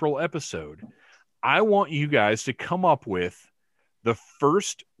our April episode. I want you guys to come up with the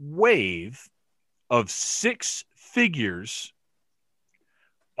first wave of 6 figures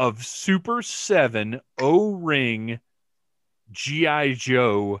of Super 7 O-ring G.I.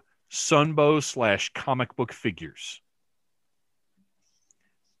 Joe Sunbow / comic book figures.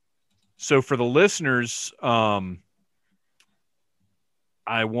 So for the listeners, I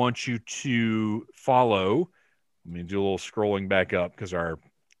want you to follow. Let me do a little scrolling back up because our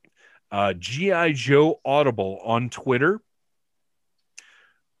G.I. Joe Audible on Twitter.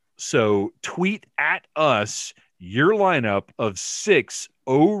 So tweet at us your lineup of 6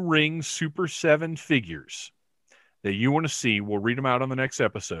 O-ring Super 7 figures that you want to see. We'll read them out on the next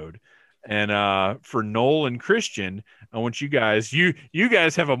episode. And for Noel and Christian, I want you guys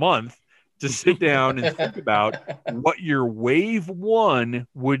have a month to sit down and think about what your wave 1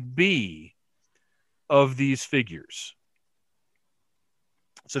 would be of these figures.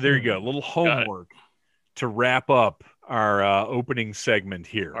 So there you go. A little homework to wrap up our opening segment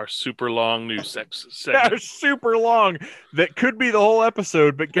here. Our super long news segment. Yeah, super long. That could be the whole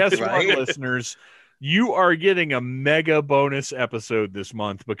episode, but guess what, listeners? You are getting a mega bonus episode this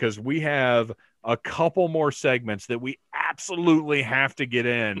month because we have a couple more segments that we absolutely have to get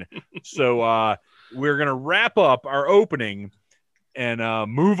in. So we're going to wrap up our opening and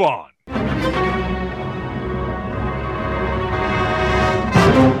move on.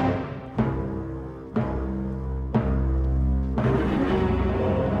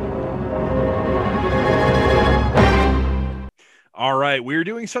 All right, we're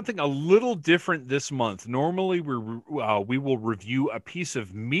doing something a little different this month. Normally, we will review a piece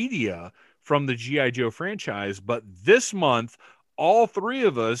of media from the G.I. Joe franchise, but this month, all 3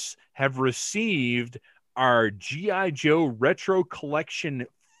 of us have received our G.I. Joe Retro Collection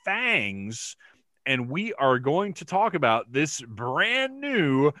Fangs, and we are going to talk about this brand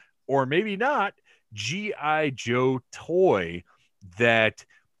new, or maybe not, G.I. Joe toy that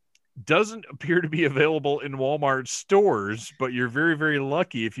doesn't appear to be available in Walmart stores, but you're very, very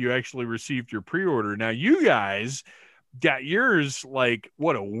lucky if you actually received your pre-order. Now, you guys got yours like,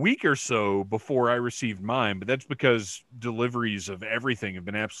 a week or so before I received mine, but that's because deliveries of everything have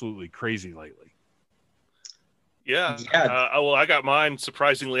been absolutely crazy lately. Yeah. Well, I got mine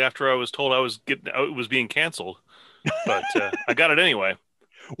surprisingly after I was told it was being canceled, but I got it anyway.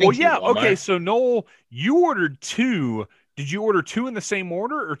 Well, yeah. Okay. So Noel, you ordered 2. Did you order 2 in the same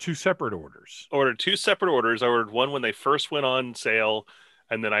order or 2 separate orders? I ordered 2 separate orders. I ordered one when they first went on sale,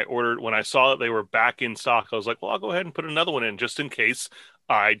 and then I ordered when I saw that they were back in stock. I was like, well, I'll go ahead and put another one in just in case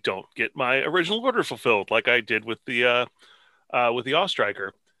I don't get my original order fulfilled, like I did with the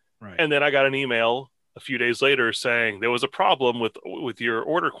Ostriker. Right. And then I got an email a few days later saying there was a problem with your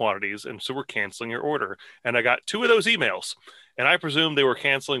order quantities, and so we're canceling your order. And I got 2 of those emails. And I presume they were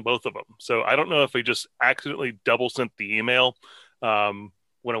canceling both of them. So I don't know if they just accidentally double sent the email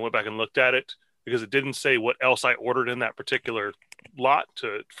when I went back and looked at it, because it didn't say what else I ordered in that particular lot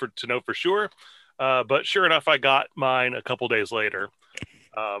to know for sure. But sure enough, I got mine a couple days later.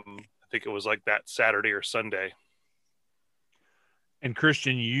 I think it was like that Saturday or Sunday. And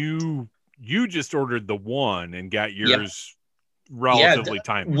Christian, you just ordered the one and got yours relatively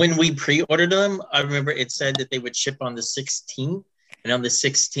timely. When we pre-ordered them, I remember it said that they would ship on the 16th, and on the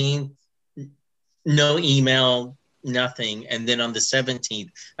 16th, no email, nothing. And then on the 17th,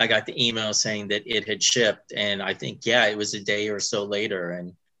 I got the email saying that it had shipped, and I think it was a day or so later,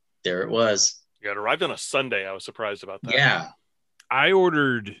 and there it was. Yeah, it arrived on a Sunday. I was surprised about that. Yeah. I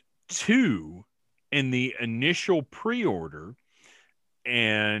ordered 2 in the initial pre-order,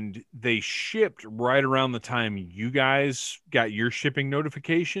 and they shipped right around the time you guys got your shipping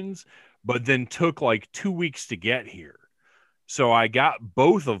notifications, but then took like 2 weeks to get here. So I got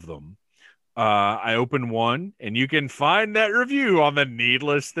both of them. I opened one, and you can find that review on the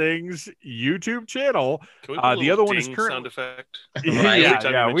Needless Things YouTube channel. The other one is currently sound effect.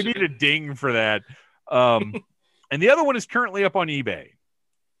 Yeah, we need a ding for that. And the other one is currently up on eBay,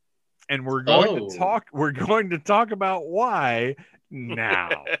 and we're going to talk. We're going to talk about why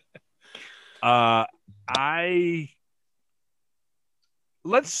now.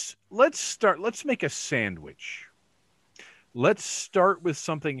 Let's start. Let's make a sandwich. Let's start with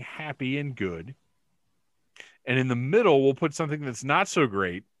something happy and good. And in the middle, we'll put something that's not so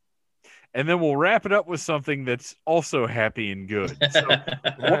great. And then we'll wrap it up with something that's also happy and good. So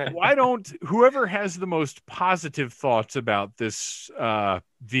why don't whoever has the most positive thoughts about this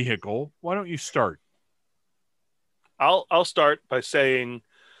vehicle, why don't you start? I'll start by saying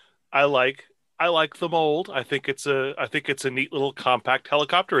I like the mold. I think it's a neat little compact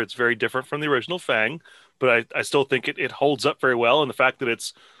helicopter. It's very different from the original Fang, but I still think it holds up very well. And the fact that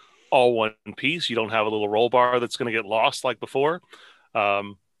it's all one piece, you don't have a little roll bar that's going to get lost like before. I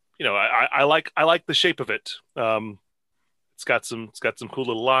like the shape of it. It's got some cool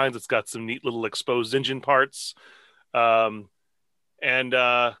little lines. It's got some neat little exposed engine parts. One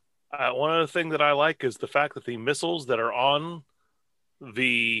other thing that I like is the fact that the missiles that are on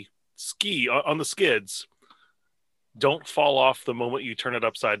the skids don't fall off the moment you turn it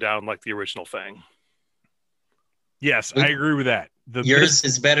upside down like the original Fang. Yes, I agree with that. Yours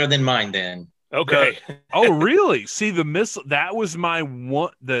is better than mine then. Okay. Oh, really? See, the missile, that was my one,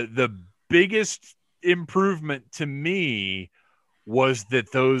 the biggest improvement to me was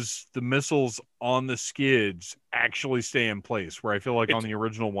that the missiles on the skids actually stay in place, where I feel like on the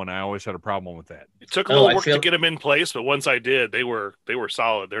original one, I always had a problem with that. It took a little work to get them in place, but once I did, they were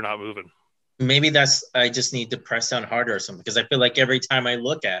solid. They're not moving. Maybe I just need to press down harder or something, because I feel like every time I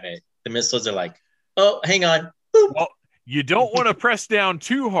look at it, the missiles are like, oh, hang on. Boop. Well, you don't want to press down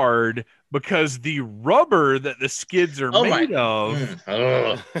too hard, because the rubber that the skids are made of.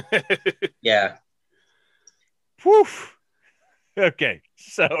 Yeah. Whew. Okay,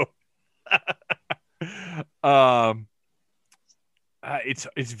 so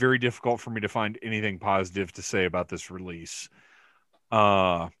it's very difficult for me to find anything positive to say about this release.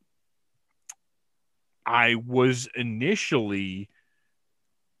 I was initially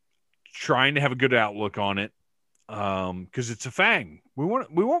trying to have a good outlook on it, because it's a Fang. We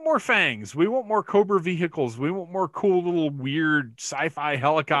want more Fangs. We want more Cobra vehicles. We want more cool little weird sci-fi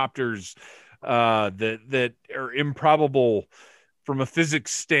helicopters that are improbable from a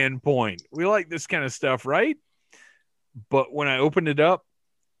physics standpoint. We like this kind of stuff, right? But when I opened it up,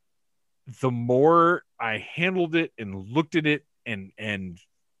 the more I handled it and looked at it, and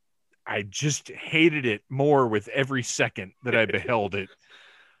I just hated it more with every second that I beheld it.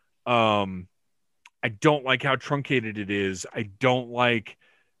 I don't like how truncated it is. I don't like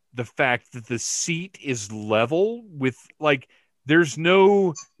the fact that the seat is level with, like, there's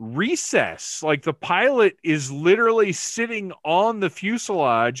no recess. Like, the pilot is literally sitting on the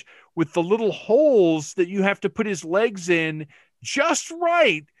fuselage with the little holes that you have to put his legs in just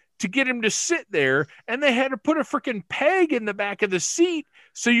right to get him to sit there. And they had to put a freaking peg in the back of the seat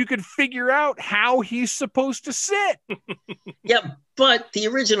so you could figure out how he's supposed to sit. Yeah, but the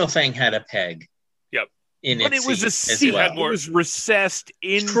original Fang had a peg. Yep. But it was a seat. Well. It was recessed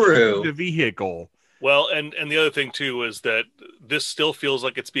into the vehicle. Well, and the other thing too is that this still feels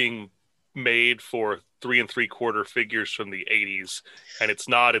like it's being made for 3 3/4 figures from the 80s, and it's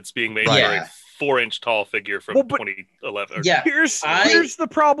not. It's being made for a 4-inch tall figure from 2011. Yeah, here's the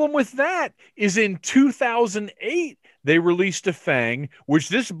problem with that is in 2008 they released a Fang, which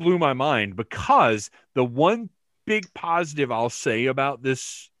this blew my mind, because the one big positive I'll say about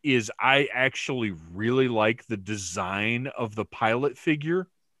this is I actually really like the design of the pilot figure.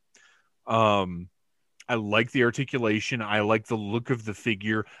 I like the articulation. I like the look of the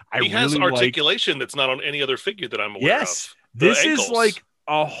figure. He has articulation that's not on any other figure that I'm aware of. Yes, this is like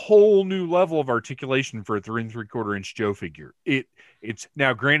a whole new level of articulation for a 3 3/4 inch Joe figure. It's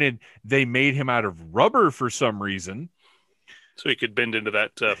now, granted, they made him out of rubber for some reason, so he could bend into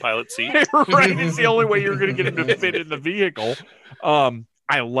that pilot seat. Right, it's the only way you're going to get him to fit in the vehicle.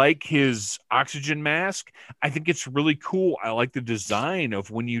 I like his oxygen mask. I think it's really cool. I like the design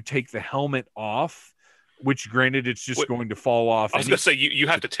of when you take the helmet off, which, granted, it's just going to fall off. I was going to say, you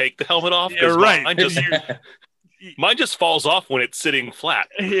have to take the helmet off? Yeah, right. Mine just falls off when it's sitting flat.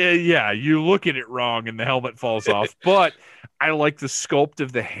 Yeah, you look at it wrong and the helmet falls off. But I like the sculpt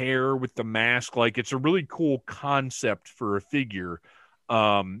of the hair with the mask. Like, it's a really cool concept for a figure.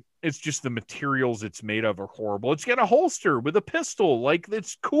 It's just the materials it's made of are horrible. It's got a holster with a pistol. Like,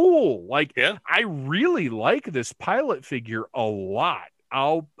 it's cool. Like, yeah. I really like this pilot figure a lot.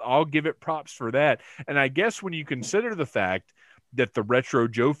 I'll give it props for that. And I guess when you consider the fact that the retro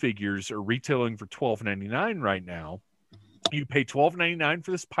Joe figures are retailing for $12.99 right now, you pay $12.99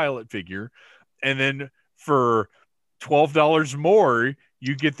 for this pilot figure, and then for $12 more,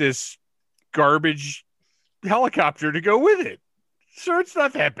 you get this garbage helicopter to go with it. So it's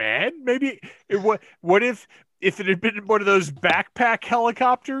not that bad. Maybe what if it had been one of those backpack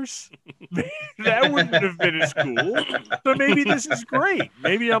helicopters? That wouldn't have been as cool. So maybe this is great.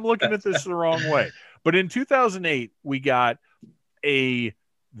 Maybe I'm looking at this the wrong way. But in 2008, we got a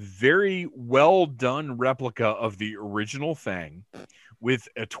very well done replica of the original Fang with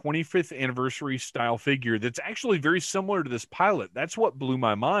a 25th anniversary style figure that's actually very similar to this pilot. That's what blew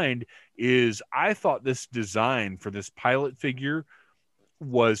my mind. Is I thought this design for this pilot figure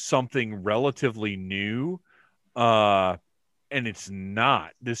was something relatively new, and it's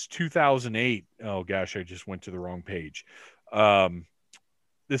not. This 2008, oh gosh, I just went to the wrong page.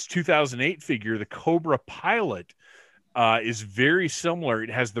 This 2008 figure, the Cobra Pilot, is very similar.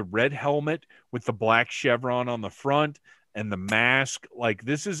 It has the red helmet with the black chevron on the front and the mask. Like,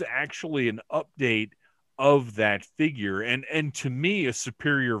 this is actually an update of that figure, and to me, a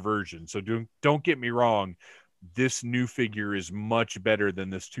superior version. So don't get me wrong. This new figure is much better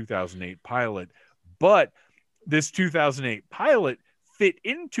than this 2008 pilot, but this 2008 pilot fit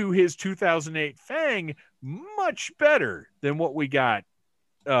into his 2008 Fang much better than what we got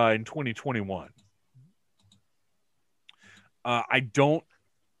in 2021. I don't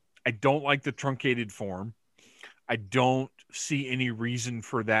like the truncated form. I don't see any reason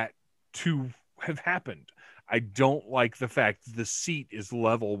for that to have happened. I don't like the fact that the seat is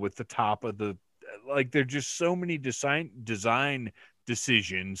level with the top of the, like, there're just so many design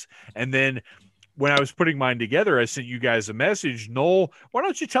decisions. And then when I was putting mine together, I sent you guys a message. Noel, why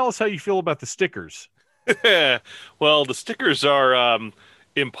don't you tell us how you feel about the stickers? Well, the stickers are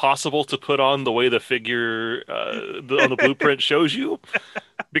impossible to put on the way the figure on the blueprint shows you,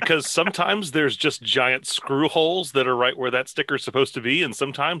 because sometimes there's just giant screw holes that are right where that sticker is supposed to be, and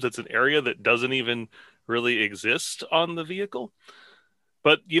sometimes it's an area that doesn't even really exist on the vehicle.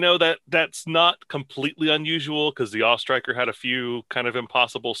 But that's not completely unusual, because the Ostriker had a few kind of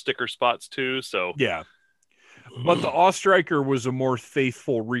impossible sticker spots too. So yeah, but the Ostriker was a more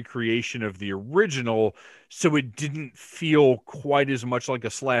faithful recreation of the original, so it didn't feel quite as much like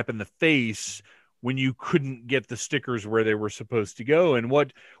a slap in the face when you couldn't get the stickers where they were supposed to go. And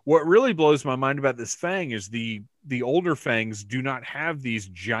what really blows my mind about this Fang is the older Fangs do not have these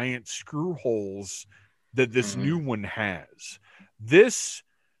giant screw holes that this new one has. This,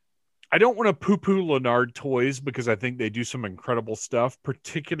 I don't want to poo-poo Leonard toys, because I think they do some incredible stuff,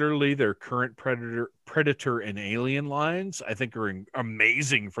 particularly their current Predator and Alien lines. I think are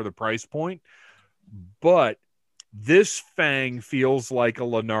amazing for the price point. But this Fang feels like a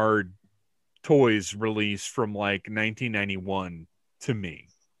Leonard Toys release from like 1991 to me.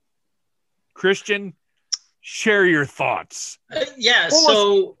 Christian, share your thoughts.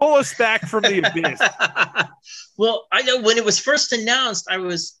 Pull us back from the abyss. Well, I know when it was first announced, I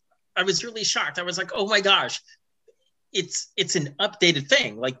was really shocked. I was like, oh my gosh, it's an updated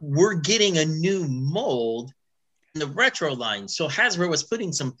thing. Like, we're getting a new mold in the retro line. So Hasbro was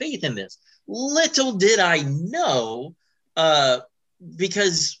putting some faith in this. Little did I know,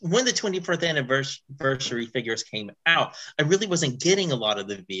 because when the 24th anniversary figures came out, I really wasn't getting a lot of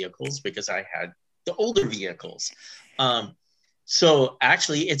the vehicles because I had the older vehicles. So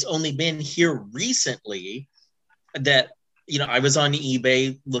actually, it's only been here recently that, I was on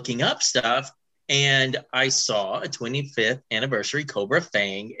eBay looking up stuff, and I saw a 25th anniversary Cobra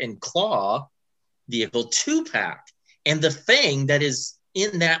Fang and Claw vehicle 2-pack. And the Fang that is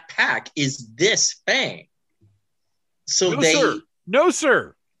in that pack is this Fang. So No,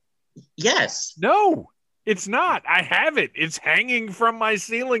 sir. Yes. No. It's not. I have it. It's hanging from my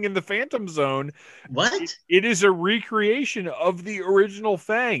ceiling in the Phantom Zone. What? It is a recreation of the original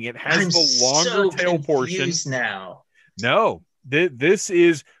Fang. It has I'm the longer so tail portion. confused now. No, this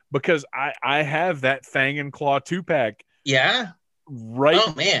is because I have that Fang and Claw 2-pack. Yeah. Right.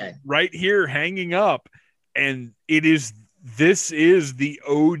 Oh man. Right here hanging up, and this is the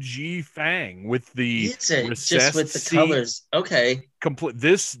OG Fang with the just with the colors. Okay. Complete.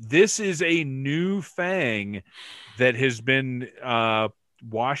 This is a new Fang that has been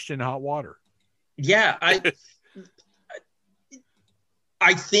washed in hot water. Yeah,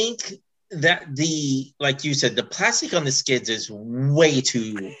 I think that like you said, the plastic on the skids is way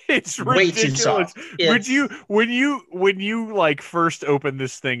too. It's way ridiculous. too soft. When you like first opened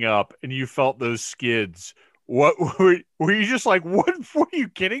this thing up and you felt those skids, what were you just like? What? Were you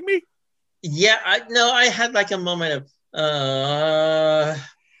kidding me? Yeah, I had like a moment of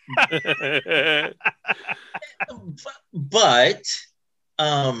but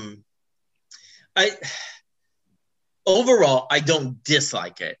I overall I don't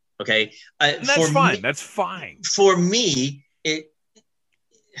dislike it. Okay, that's fine. That's fine for me. It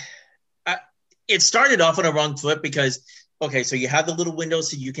started off on a wrong foot because okay, so you have the little window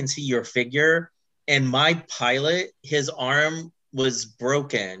so you can see your figure, and my pilot, his arm was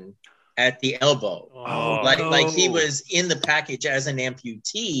broken at the elbow. Like he was in the package as an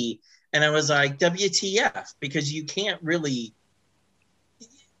amputee, and I was like, WTF, because you can't really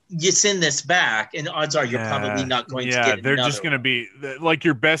you send this back and odds are you're probably not going to get they're just going to be like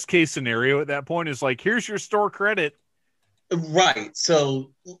your best case scenario at that point is like, here's your store credit. Right.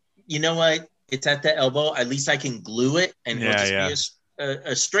 So you know what? It's at the elbow. At least I can glue it and it'll just be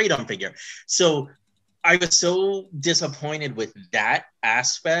a straight on figure. So I was so disappointed with that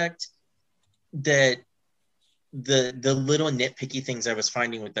aspect that the little nitpicky things I was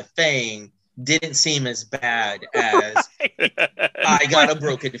finding with the Fang didn't seem as bad as I got a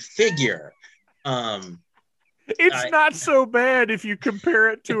broken figure. It's not so bad if you compare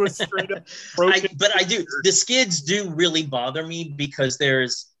it to a straight up broken but I do. The skids do really bother me because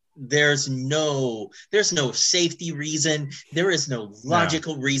there's no safety reason. There is no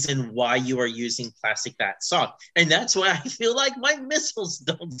logical reason why you are using plastic that soft. And that's why I feel like my missiles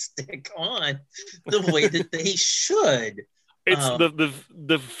don't stick on the way that they should. It's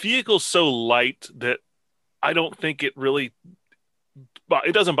the vehicle's so light that I don't think it really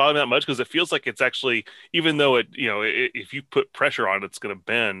it doesn't bother me that much because it feels like it's actually, even though if you put pressure on it, it's going to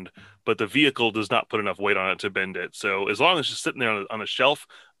bend, but the vehicle does not put enough weight on it to bend it. So as long as it's sitting there on a shelf,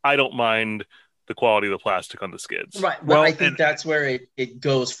 I don't mind the quality of the plastic on the skids. Right. Well, I think that's where it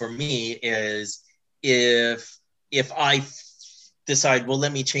goes for me is if I decide, well,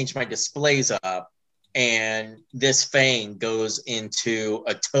 let me change my displays up and this Fang goes into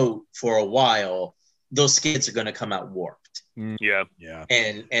a tote for a while, those skids are going to come out warped. Yeah.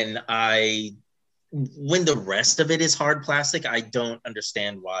 And when the rest of it is hard plastic, I don't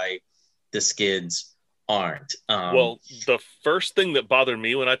understand why the skids aren't. Well, the first thing that bothered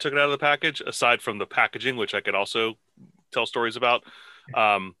me when I took it out of the package, aside from the packaging, which I could also tell stories about,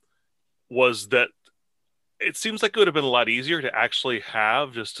 was that it seems like it would have been a lot easier to actually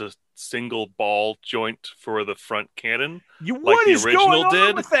have just a single ball joint for the front cannon. What is going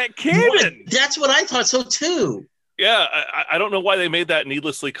on with that cannon? That's what I thought so too. Yeah, I don't know why they made that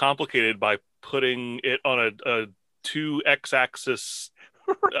needlessly complicated by putting it on a 2 x-axis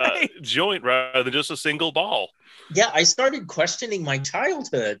joint rather than just a single ball. Yeah, I started questioning my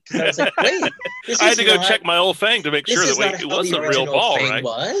childhood because I was like, wait, I had to go check my old Fang to make sure that it was a real ball, right?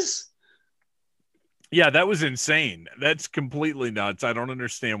 Yeah, that was insane. That's completely nuts. I don't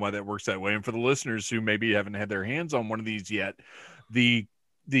understand why that works that way. And for the listeners who maybe haven't had their hands on one of these yet, the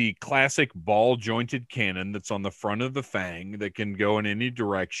classic ball jointed cannon that's on the front of the Fang that can go in any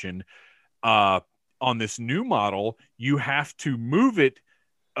direction. On this new model, you have to move it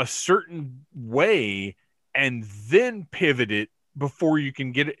a certain way and then pivot it before you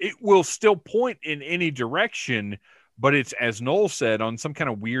can get it. It will still point in any direction, but it's, as Noel said, on some kind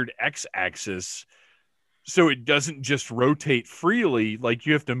of weird x-axis. So it doesn't just rotate freely. Like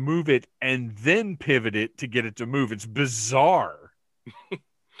you have to move it and then pivot it to get it to move. It's bizarre.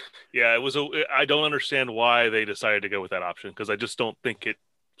 Yeah, I don't understand why they decided to go with that option because I just don't think it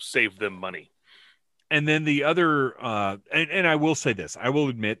saved them money. And then the other, and I will say this, I will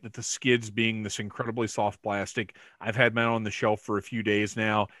admit that the skids being this incredibly soft plastic, I've had mine on the shelf for a few days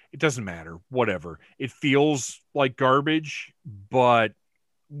now. It doesn't matter, whatever. It feels like garbage, but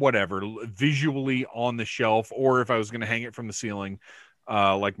whatever, visually on the shelf, or if I was going to hang it from the ceiling,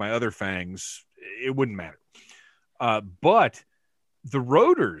 like my other Fangs, it wouldn't matter. But the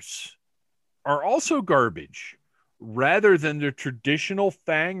rotors are also garbage, rather than the traditional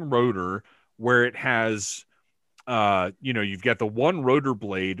Fang rotor where it has, you've got the one rotor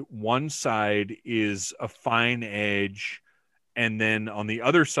blade, one side is a fine edge, and then on the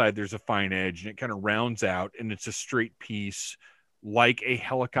other side there's a fine edge, and it kind of rounds out, and it's a straight piece like a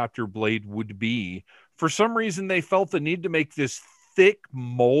helicopter blade would be. For some reason, they felt the need to make this thick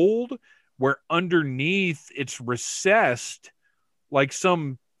mold where underneath it's recessed like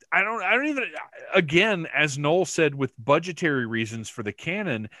some, I don't even, again, as Noel said, with budgetary reasons for the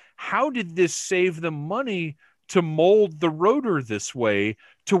cannon, how did this save them money to mold the rotor this way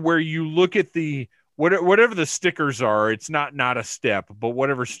to where you look at the, whatever the stickers are, it's not a step, but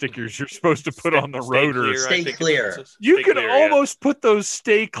whatever stickers you're supposed to put on the rotor. Stay clear. You could almost put those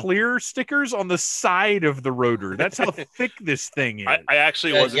stay clear stickers on the side of the rotor. That's how thick this thing is. I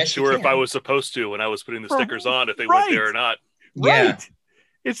actually wasn't sure if I was supposed to when I was putting the stickers on, if they went there or not. Right. Yeah.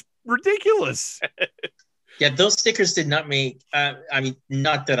 It's ridiculous. Yeah, those stickers did not make,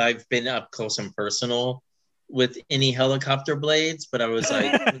 not that I've been up close and personal with any helicopter blades, but I was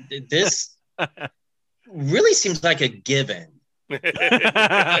like, this really seems like a given.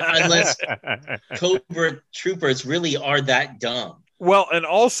 Unless Cobra Troopers really are that dumb. Well, and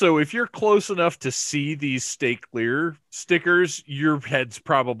also, if you're close enough to see these stay clear stickers, your head's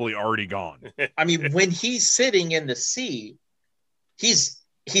probably already gone. I mean, when he's sitting in the seat, he's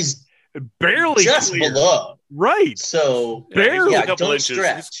barely just clear. Below. Right. So barely. Yeah, don't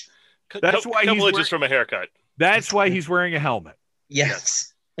stretch. That's why he's inches from a haircut. That's why he's wearing a helmet.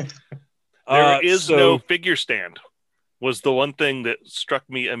 Yes. There is no figure stand. Was the one thing that struck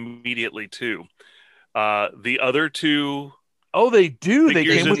me immediately too. The other two. Oh, they do. They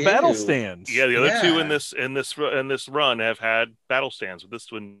came with battle stands. Yeah, the other two in this run have had battle stands, but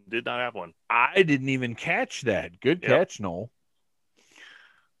this one did not have one. I didn't even catch that. Good catch, Noel.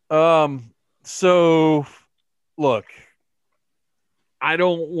 So look, I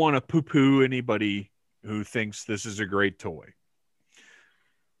don't want to poo-poo anybody who thinks this is a great toy.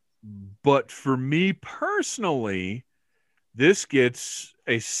 But for me personally, this gets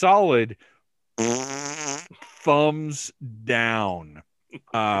a solid thumbs down.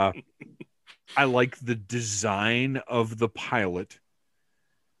 I like the design of the pilot.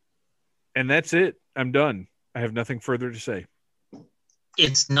 And that's it. I'm done. I have nothing further to say.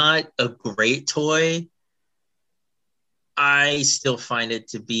 It's not a great toy. I still find it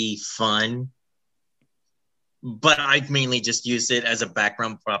to be fun. But I've mainly just used it as a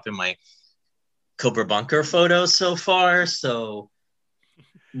background prop in my Cobra Bunker photos so far. So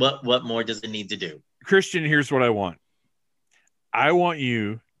what more does it need to do? Christian, here's what I want. I want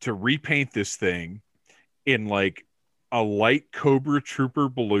you to repaint this thing in like a light Cobra Trooper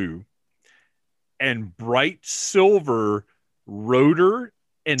blue and bright silver rotor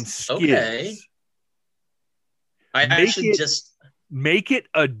and skids. Okay. Make it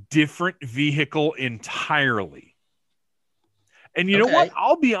a different vehicle entirely. And you know what?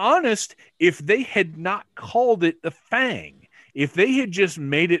 I'll be honest, if they had not called it the Fang, if they had just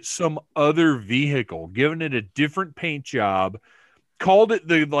made it some other vehicle, given it a different paint job, called it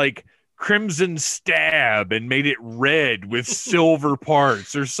the like Crimson Stab and made it red with silver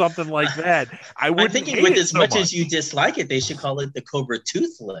parts or something like that, I wouldn't. I'm thinking with as much as you dislike it, they should call it the Cobra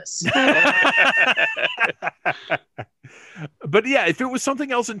Toothless. But yeah, if it was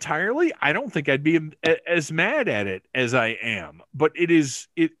something else entirely, I don't think I'd be as mad at it as I am. But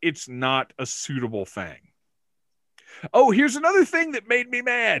it's not a suitable Fang. Oh, here's another thing that made me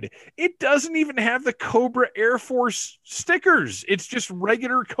mad. It doesn't even have the Cobra Air Force stickers. It's just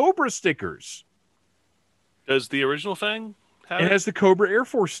regular Cobra stickers. Does the original Fang have it? It has the Cobra Air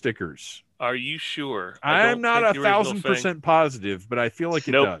Force stickers. Are you sure? I'm not 1,000% positive, but I feel like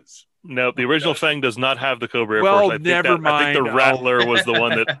it does. No, the original Fang does not have the Cobra Air Force. Never mind. I think the Rattler was the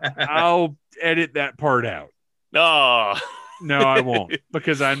one that... I'll edit that part out. Oh. No, I won't,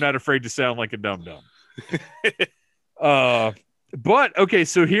 because I'm not afraid to sound like a dum-dum. But okay,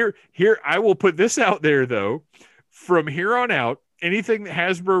 so here I will put this out there though. From here on out, anything that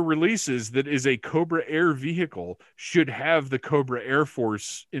Hasbro releases that is a Cobra Air vehicle should have the Cobra Air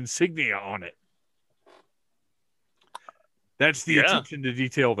Force insignia on it. That's the attention to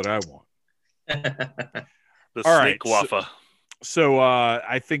detail that I want. The snake waffa. So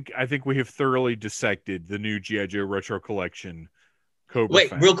I think we have thoroughly dissected the new G.I. Joe Retro Collection Cobra.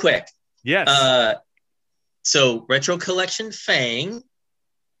 Wait, Fang. real quick. Yes. So Retro Collection Fang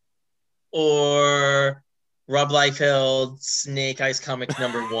or Rob Liefeld Snake Eyes Comics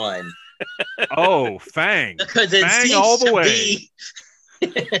 #1? Oh, Fang. Because it Fang seems all the to way. be...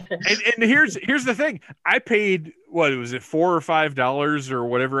 and here's the thing. I paid, what was it, $4 or $5 or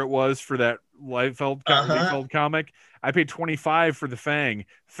whatever it was for that Liefeld comic. I paid $25 for the Fang.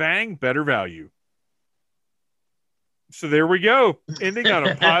 Fang, better value. So there we go. Ending on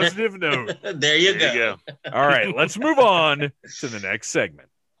a positive note. There you go. All right, let's move on to the next segment.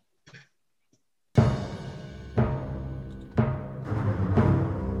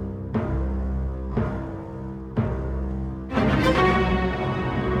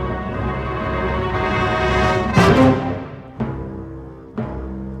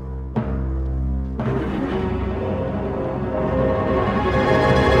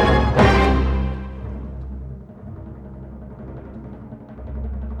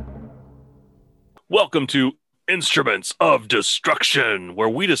 Welcome to Instruments of Destruction, where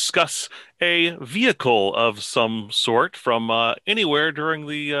we discuss a vehicle of some sort from anywhere during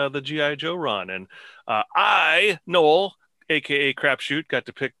the G.I. Joe run. And I, Noel, a.k.a. Crapshoot, got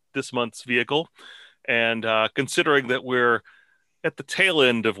to pick this month's vehicle. And considering that we're at the tail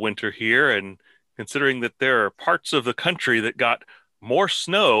end of winter here, and considering that there are parts of the country that got more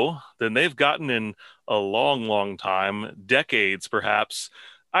snow than they've gotten in a long, long time, decades perhaps,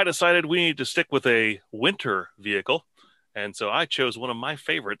 I decided we need to stick with a winter vehicle. And so I chose one of my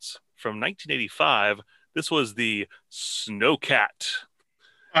favorites from 1985. This was the Snowcat.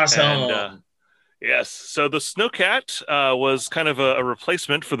 Awesome. And, yes. So the Snowcat was kind of a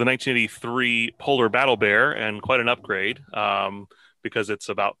replacement for the 1983 Polar Battle Bear, and quite an upgrade because it's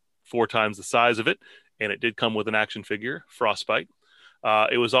about 4 times the size of it. And it did come with an action figure, Frostbite.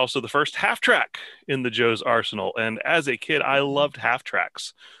 It was also the first half-track in the Joe's arsenal. And as a kid, I loved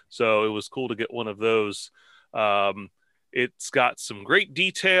half-tracks. So it was cool to get one of those. It's got some great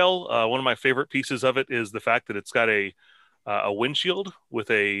detail. One of my favorite pieces of it is the fact that it's got a windshield with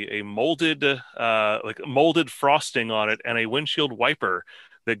a molded frosting on it, and a windshield wiper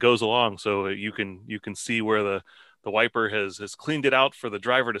that goes along. So you can see where the wiper has cleaned it out for the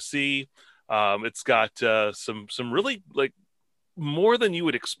driver to see. It's got some really more than you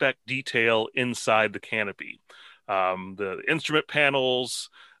would expect detail inside the canopy. The instrument panels,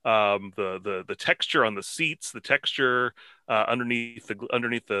 the texture on the seats, the texture underneath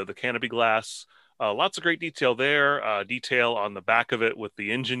the canopy glass. Lots of great detail there. Detail on the back of it with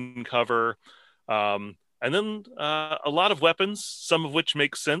the engine cover. And then a lot of weapons, some of which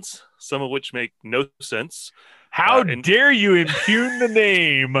make sense, some of which make no sense. How dare you impugn the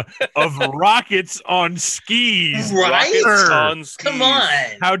name of Rockets on Skis? Right? Rockets on Skis. Come on.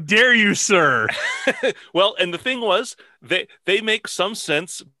 How dare you, sir? Well, and the thing was, they make some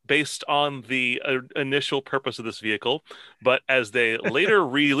sense based on the initial purpose of this vehicle, but as they later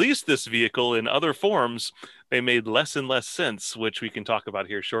released this vehicle in other forms, they made less and less sense, which we can talk about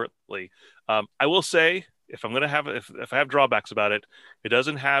here shortly. I will say, if I'm gonna have if I have drawbacks about it, it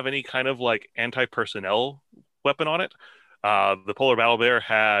doesn't have any kind of anti-personnel weapon on it. The Polar Battle Bear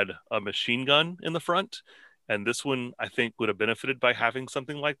had a machine gun in the front, and this one I think would have benefited by having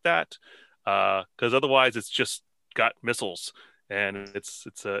something like that, because otherwise it's just got missiles, and it's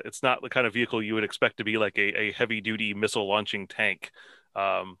not the kind of vehicle you would expect to be like a heavy duty missile launching tank,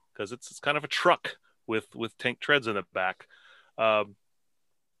 because it's kind of a truck with tank treads in the back. And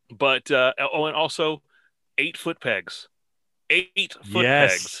also 8 foot pegs. 8 foot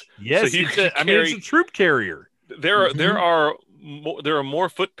pegs. Yes, so it's a troop carrier. There are more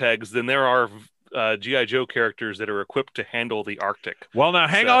foot pegs than there are G.I. Joe characters that are equipped to handle the Arctic. Well, now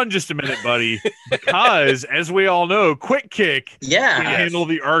hang on just a minute, buddy, because as we all know, Quick Kick can handle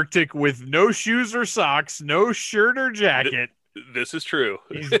the Arctic with no shoes or socks, no shirt or jacket. This is true.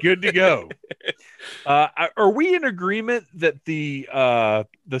 He's good to go. Are we in agreement that the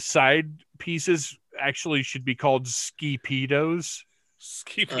side pieces actually should be called ski-pedos?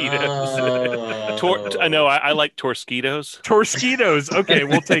 Ski-pedos. I know. I like Torskitos. Torskitos. Okay,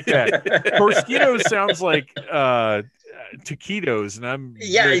 we'll take that. Torskitos sounds like taquitos, and I'm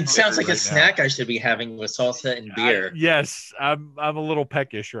it sounds like a snack I should be having with salsa and beer. Yes, I'm a little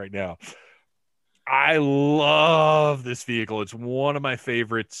peckish right now. I love this vehicle. It's one of my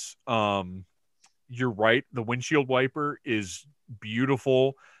favorites. You're right. The windshield wiper is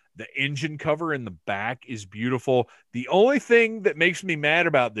beautiful. The engine cover in the back is beautiful. The only thing that makes me mad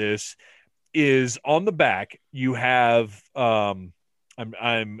about this is on the back, you have, I'm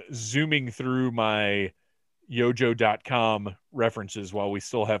zooming through my yojo.com references while we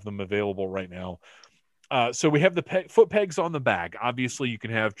still have them available right now. So we have the foot pegs on the back. Obviously, you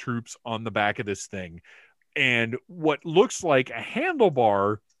can have troops on the back of this thing. And what looks like a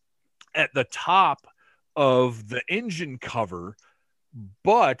handlebar at the top of the engine cover.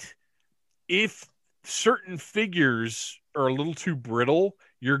 But if certain figures are a little too brittle,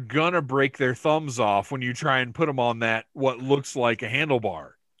 you're going to break their thumbs off when you try and put them on that, what looks like a handlebar.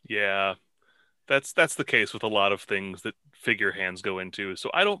 Yeah. That's the case with a lot of things that figure hands go into. So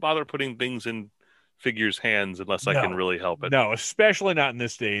I don't bother putting things in figures' hands unless I can really help it. No, especially not in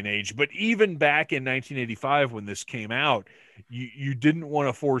this day and age. But even back in 1985 when this came out, you didn't want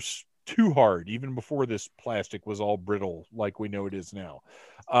to force too hard, even before this plastic was all brittle like we know it is now.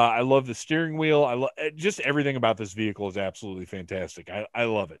 I love the steering wheel. I love just everything about this vehicle is absolutely fantastic. I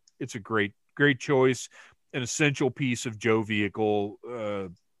love it. It's a great choice, an essential piece of Joe vehicle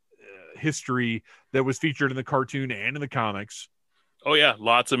history that was featured in the cartoon and in the comics. Oh yeah,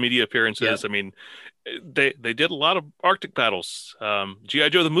 lots of media appearances. Yeah. I mean, they did a lot of Arctic battles. G.I.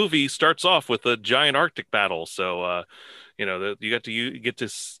 Joe the movie starts off with a giant Arctic battle, so you get to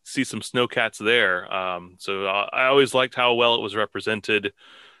see some snowcats there. So I always liked how well it was represented,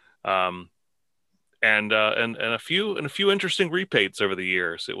 and a few interesting repaints over the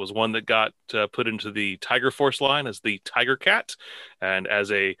years. It was one that got put into the Tiger Force line as the Tiger Cat, and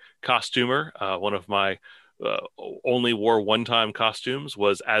as a costumer, one of my only wore one-time costumes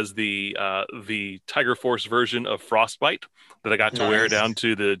was as the Tiger Force version of Frostbite that I got to wear down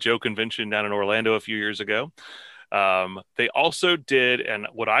to the Joe convention down in Orlando a few years ago. They also did, and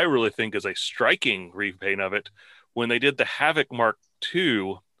what I really think is a striking repaint of it, when they did the Havoc Mark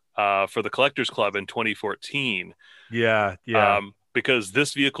II for the Collectors Club in 2014. Yeah. Because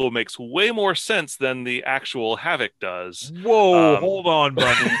this vehicle makes way more sense than the actual Havoc does. Whoa, hold on,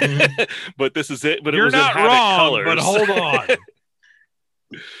 buddy. But this is it. But you're it was not in Havoc wrong, colors. but hold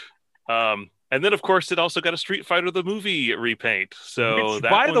on. And then, of course, it also got a Street Fighter the movie repaint. So which,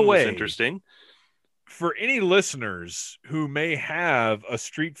 that by one the way, was interesting. For any listeners who may have a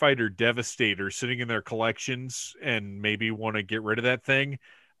Street Fighter Devastator sitting in their collections and maybe want to get rid of that thing,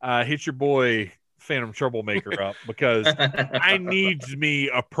 hit your boy Phantom Troublemaker up, because I needs me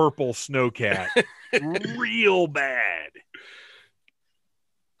a purple snowcat real bad.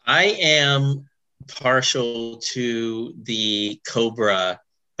 I am partial to the Cobra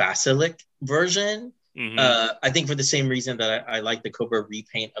Basilisk version. Mm-hmm. I think for the same reason that I like the Cobra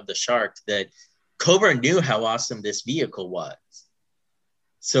repaint of the Shark, that Cobra knew how awesome this vehicle was.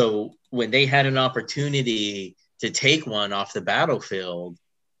 So when they had an opportunity to take one off the battlefield,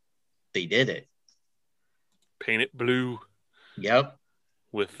 they did it. Paint it blue. Yep.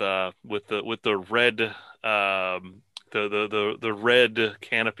 With the red the red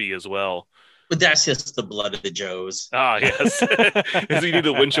canopy as well. But that's just the blood of the Joes. Ah, yes. Because you need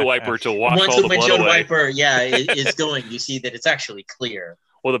a windshield wiper to wash Once all the the blood windshield away. wiper, is going, you see that it's actually clear.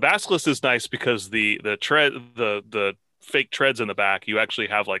 Well, the Basilisk is nice because the fake treads in the back, you actually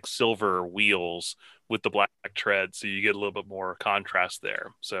have like silver wheels with the black treads, so you get a little bit more contrast there.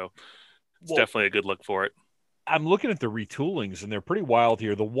 So it's definitely a good look for it. I'm looking at the retoolings, and they're pretty wild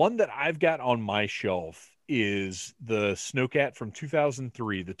here. The one that I've got on my shelf is the Snowcat from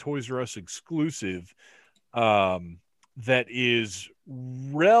 2003, the Toys R Us exclusive, that is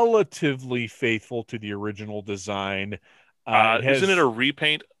relatively faithful to the original design. Isn't it a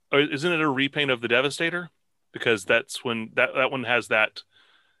repaint? Or isn't it a repaint of the Devastator? Because that's when that one has that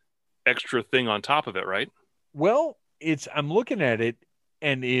extra thing on top of it, right? Well, I'm looking at it,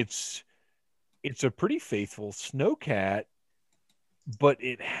 and it's a pretty faithful Snowcat, but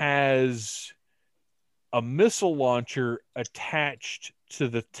it has a missile launcher attached to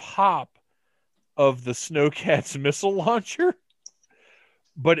the top of the Snowcat's missile launcher.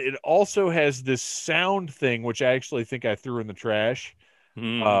 But it also has this sound thing, which I actually think I threw in the trash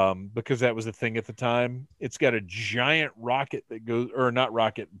because that was a thing at the time. It's got a giant rocket that goes, or not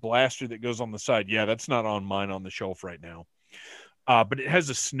rocket, blaster that goes on the side. Yeah, that's not on mine on the shelf right now. But it has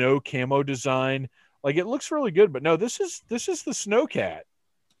a snow camo design. Like, it looks really good. But no, this is the Snowcat.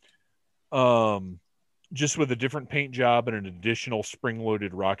 Just with a different paint job and an additional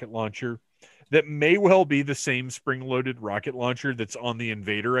spring-loaded rocket launcher that may well be the same spring-loaded rocket launcher that's on the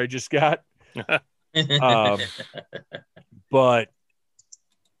Invader I just got. But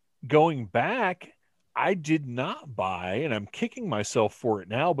going back, I did not buy, and I'm kicking myself for it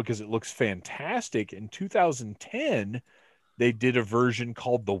now because it looks fantastic. In 2010, they did a version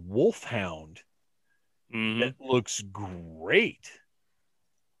called the Wolfhound that looks great.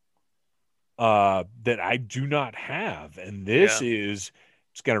 That I do not have. And this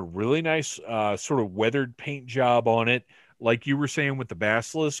it's got a really nice sort of weathered paint job on it. Like you were saying with the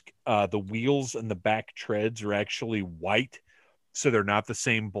Basilisk, the wheels and the back treads are actually white, so they're not the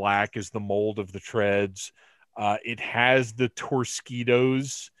same black as the mold of the treads. It has the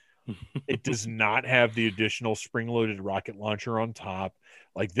Torpedoes. It does not have the additional spring-loaded rocket launcher on top.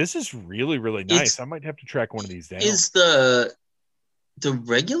 Like, this is really, really nice. I might have to track one of these down. Is the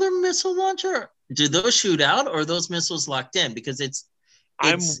regular missile launcher, do those shoot out, or are those missiles locked in? Because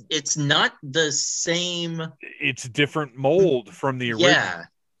It's not the same. It's different mold from the original. Yeah.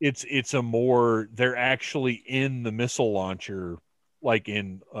 It's a more, they're actually in the missile launcher, like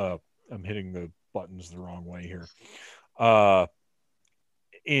in I'm hitting the buttons the wrong way here.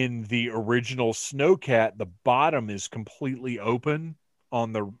 In the original Snowcat, the bottom is completely open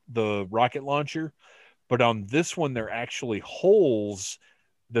on the rocket launcher, but on this one there are actually holes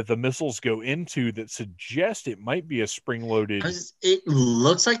that the missiles go into that suggest it might be a spring-loaded. It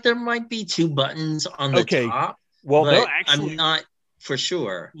looks like there might be 2 buttons on the top. Well, no, actually, I'm not for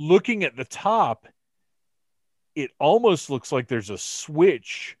sure. Looking at the top, it almost looks like there's a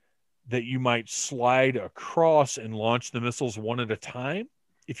switch that you might slide across and launch the missiles one at a time.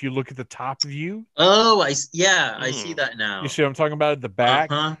 If you look at the top view. Oh, I see that now. You see what I'm talking about at the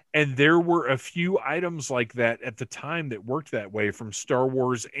back? Uh-huh. And there were a few items like that at the time that worked that way from Star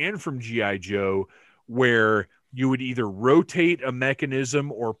Wars and from G.I. Joe, where you would either rotate a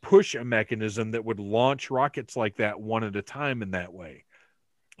mechanism or push a mechanism that would launch rockets like that one at a time in that way.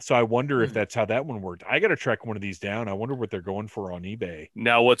 So I wonder if that's how that one worked. I got to track one of these down. I wonder what they're going for on eBay.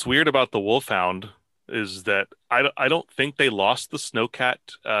 Now, what's weird about the Wolfhound is that I don't think they lost the Snowcat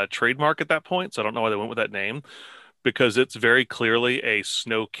trademark at that point, so I don't know why they went with that name, because it's very clearly a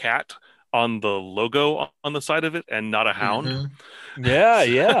Snowcat on the logo on the side of it and not a hound. Mm-hmm.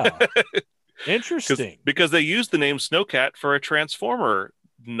 Yeah. Interesting. Because they used the name Snowcat for a Transformer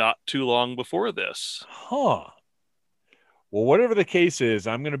not too long before this. Huh. Well, whatever the case is,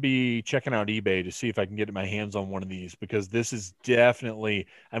 I'm going to be checking out eBay to see if I can get my hands on one of these, because this is definitely,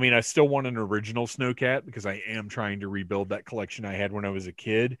 I mean, I still want an original Snowcat because I am trying to rebuild that collection I had when I was a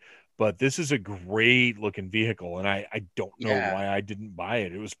kid, but this is a great looking vehicle, and I don't know why I didn't buy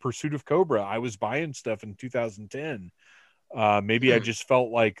it. It was Pursuit of Cobra. I was buying stuff in 2010. Maybe I just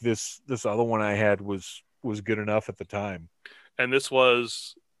felt like this other one I had was good enough at the time. And this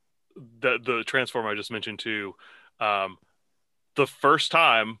was the Transformer I just mentioned too. The first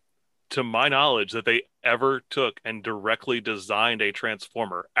time, to my knowledge, that they ever took and directly designed a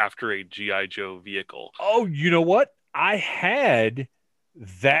Transformer after a G.I. Joe vehicle. Oh, you know what? I had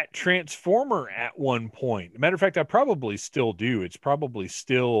that Transformer at one point. Matter of fact, I probably still do. It's probably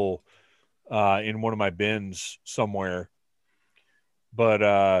still in one of my bins somewhere.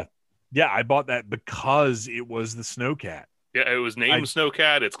 But yeah, I bought that because it was the Snowcat. Yeah, it was named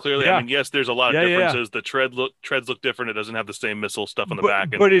Snowcat. It's clearly, I mean, yes, there's a lot of differences. The treads look different. It doesn't have the same missile stuff on the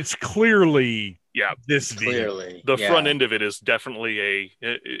back. But it's clearly this clearly. The front end of it is definitely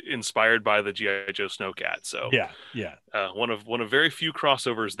inspired by the G.I. Joe Snowcat. So one of very few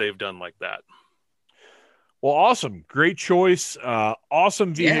crossovers they've done like that. Well, awesome. Great choice.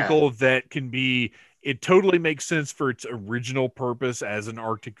 Awesome vehicle that can be, it totally makes sense for its original purpose as an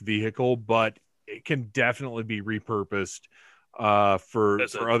Arctic vehicle, but it can definitely be repurposed for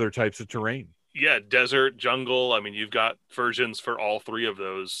other types of terrain. Yeah, desert, jungle. I mean, you've got versions for all 3 of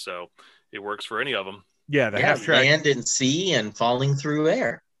those, so it works for any of them. Yeah, half track, land and sea and falling through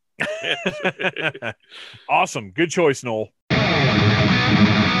air. Awesome. Good choice, Noel.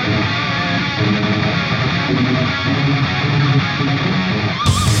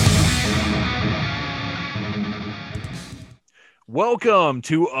 Welcome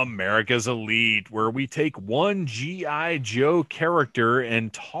to America's Elite, where we take one G.I. Joe character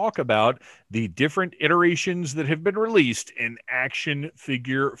and talk about the different iterations that have been released in action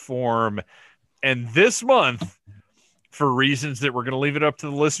figure form. And this month, for reasons that we're going to leave it up to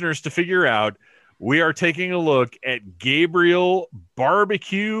the listeners to figure out, we are taking a look at Gabriel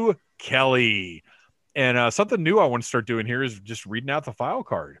Barbecue Kelly. And something new I want to start doing here is just reading out the file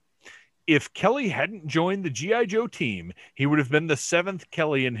card. If Kelly hadn't joined the G.I. Joe team, he would have been the 7th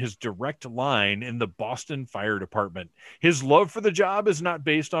Kelly in his direct line in the Boston Fire Department. His love for the job is not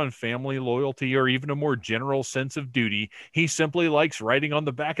based on family loyalty or even a more general sense of duty. He simply likes riding on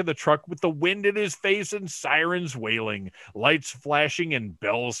the back of the truck with the wind in his face and sirens wailing, lights flashing and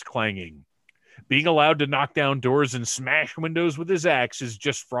bells clanging. Being allowed to knock down doors and smash windows with his axe is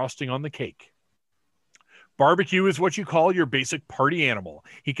just frosting on the cake. Barbecue is what you call your basic party animal.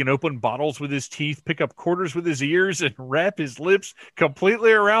 He can open bottles with his teeth, pick up quarters with his ears, and wrap his lips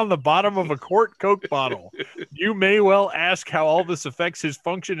completely around the bottom of a quart Coke bottle. You may well ask how all this affects his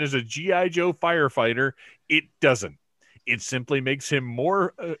function as a G.I. Joe firefighter. It doesn't. It simply makes him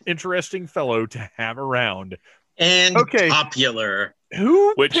more interesting fellow to have around. And popular.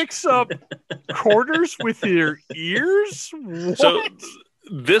 Who picks up quarters with their ears? What? So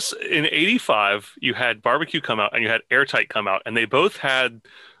this in 85, you had Barbecue come out and you had Airtight come out, and they both had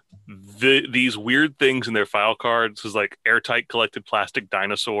these weird things in their file cards. It was like Airtight collected plastic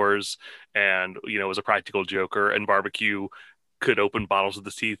dinosaurs and, was a practical Joker, and Barbecue could open bottles with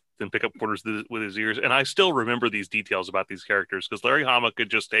his teeth and pick up quarters with his ears. And I still remember these details about these characters because Larry Hama could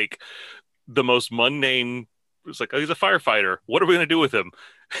just take the most mundane. It's like, oh, he's a firefighter. What are we going to do with him?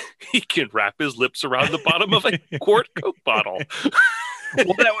 He can wrap his lips around the bottom of a quart Coke bottle.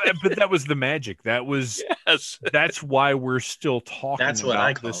 Well, but that was the magic. That was yes. That's why we're still talking That's what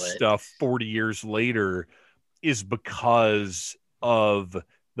about this stuff 40 years later, is because of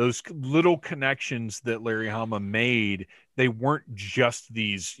those little connections that Larry Hama made. They weren't just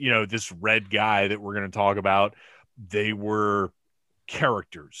these, this red guy that we're going to talk about. They were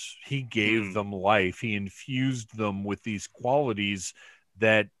characters. He gave them life. He infused them with these qualities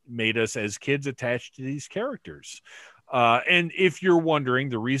that made us as kids attached to these characters. And if you're wondering,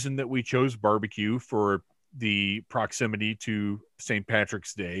 the reason that we chose barbecue for the proximity to St.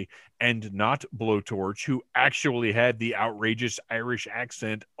 Patrick's Day and not Blowtorch, who actually had the outrageous Irish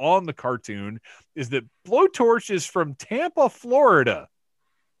accent on the cartoon, is that Blowtorch is from Tampa, Florida.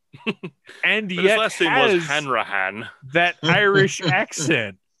 And yet his last name was Hanrahan. That Irish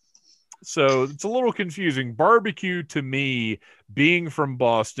accent. So it's a little confusing. Barbecue, to me, being from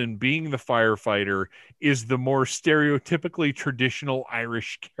Boston, being the firefighter, is the more stereotypically traditional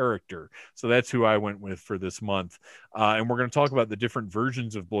Irish character. So that's who I went with for this month. And we're going to talk about the different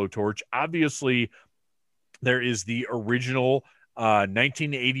versions of Blowtorch. Obviously, there is the original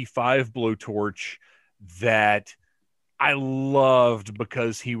 1985 Blowtorch that I loved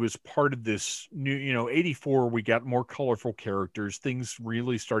because he was part of this new, 84, we got more colorful characters. Things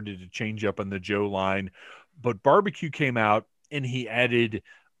really started to change up on the Joe line, but Barbecue came out and he added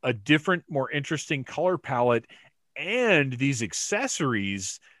a different, more interesting color palette and these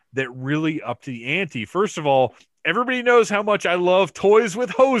accessories that really upped the ante. First of all, everybody knows how much I love toys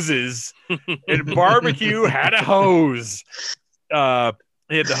with hoses, and Barbecue had a hose. He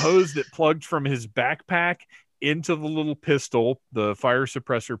had the hose that plugged from his backpack into the little pistol, the fire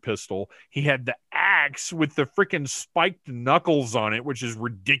suppressor pistol. He had the axe with the freaking spiked knuckles on it, which is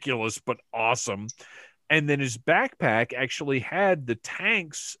ridiculous but awesome. And then his backpack actually had the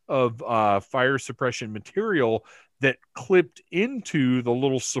tanks of fire suppression material that clipped into the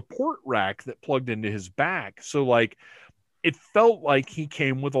little support rack that plugged into his back. So like, it felt like he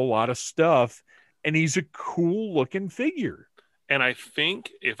came with a lot of stuff, and he's a cool looking figure. And I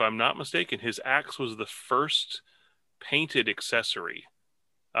think, if I'm not mistaken, his axe was the first painted accessory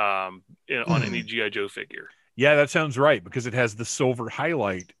on any G.I. Joe figure. Yeah, that sounds right, because it has the silver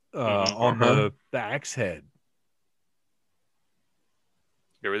highlight on the axe head.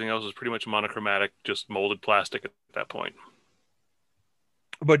 Everything else was pretty much monochromatic, just molded plastic at that point.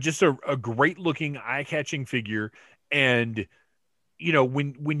 But just a great looking, eye-catching figure. And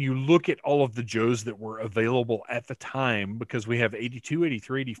when you look at all of the Joes that were available at the time, because we have 82,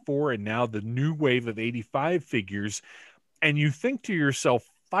 83, 84, and now the new wave of 85 figures, and you think to yourself,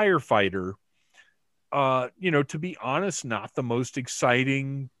 firefighter, to be honest, not the most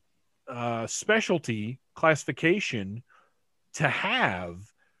exciting specialty classification to have,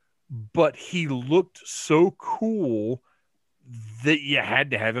 but he looked so cool that you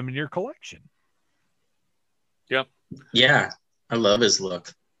had to have him in your collection. Yep. Yeah. I love his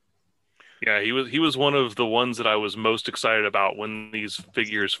look. Yeah, he was one of the ones that I was most excited about when these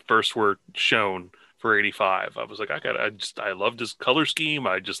figures first were shown for 85. I was like, I loved his color scheme.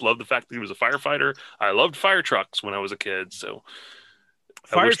 I just loved the fact that he was a firefighter. I loved fire trucks when I was a kid. So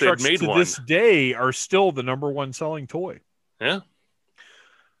fire trucks to this day are still the number one selling toy. Yeah.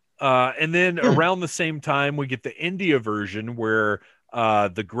 And then around the same time, we get the India version where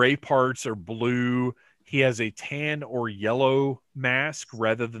the gray parts are blue. He has a tan or yellow mask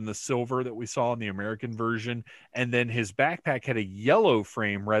rather than the silver that we saw in the American version. And then his backpack had a yellow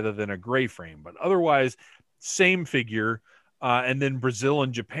frame rather than a gray frame. But otherwise, same figure. And then Brazil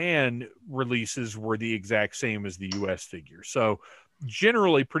and Japan releases were the exact same as the U.S. figure. So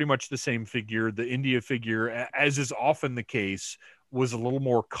generally pretty much the same figure. The India figure, as is often the case, was a little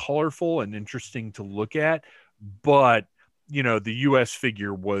more colorful and interesting to look at. But the U.S.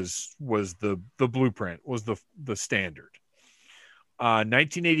 figure was the blueprint, was the standard.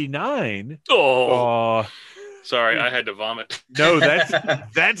 1989. Sorry, I had to vomit. No,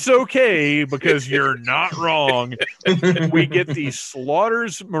 that's okay, because you're not wrong. We get the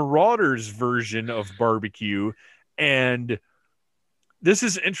Slaughter's Marauders version of Barbecue, and this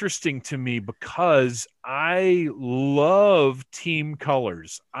is interesting to me because I love team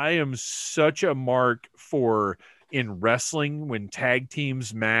colors. I am such a mark for, in wrestling, when tag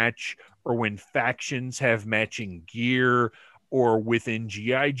teams match, or when factions have matching gear, or within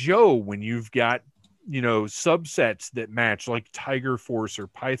G.I. Joe, when you've got, subsets that match, like Tiger Force or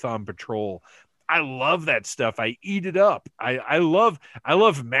Python Patrol. I love that stuff. I eat it up. I love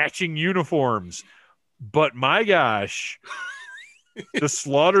matching uniforms. But my gosh, the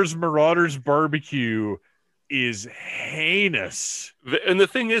Slaughter's Marauders barbecue is heinous. And the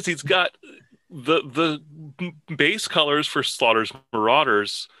thing is, he's got the base colors for Slaughter's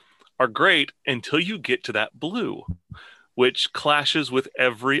Marauders are great until you get to that blue, which clashes with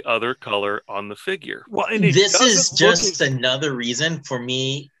every other color on the figure. Well, and this is just another reason for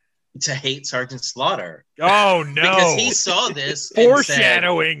me to hate Sergeant Slaughter. Oh no! Because he saw this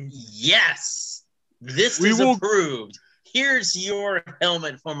foreshadowing. Said, yes, this is approved. Here's your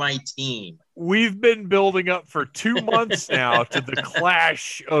helmet for my team. We've been building up for 2 months now to the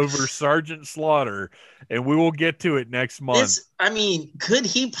clash over Sergeant Slaughter, and we will get to it next month. Could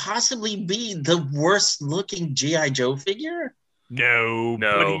he possibly be the worst looking G.I. Joe figure? No,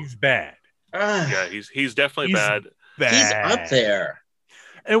 but he's bad. Yeah, he's definitely bad. He's up there.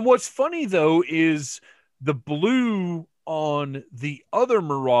 And what's funny, though, is the blue on the other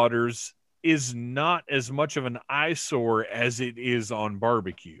Marauders is not as much of an eyesore as it is on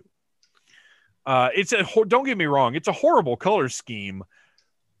barbecue. Don't get me wrong, it's a horrible color scheme,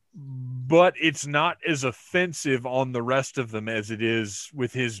 but it's not as offensive on the rest of them as it is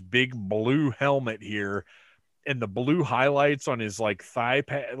with his big blue helmet here and the blue highlights on his thigh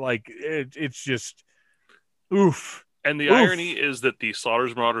pad. It's just oof. And the irony is that the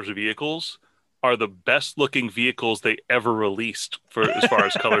Slaughter's Marauders vehicles are the best looking vehicles they ever released for as far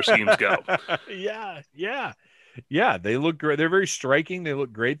as color schemes go. Yeah. They look great. They're very striking. They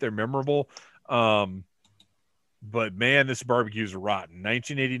look great. They're memorable. But man, this barbecue is rotten.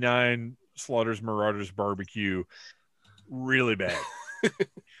 1989 Slaughter's Marauders barbecue, really bad.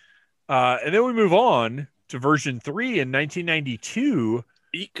 And then we move on to version 3 in 1992.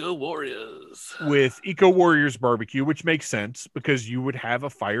 Eco Warriors. With Eco Warriors barbecue, which makes sense because you would have a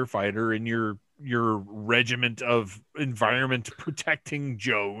firefighter in your regiment of environment protecting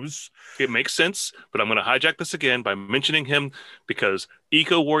Joes. It makes sense, but I'm going to hijack this again by mentioning him because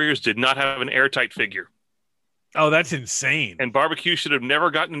Eco Warriors did not have an airtight figure. Oh, that's insane. And barbecue should have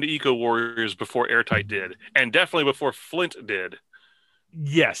never gotten into Eco Warriors before airtight did, and definitely before Flint did.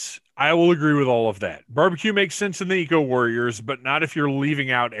 Yes, I will agree with all of that. Barbecue makes sense in the Eco Warriors, but not if you're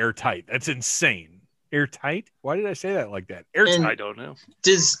leaving out airtight. That's insane. Airtight? Why did I say that like that? Airtight. I don't know.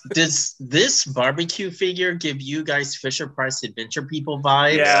 Does this barbecue figure give you guys Fisher Price Adventure People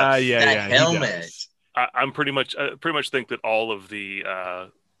vibes? Yeah. That helmet. I'm pretty much think that all of the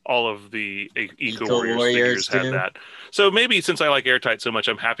Eco Warriors figures had that. So maybe since I like airtight so much,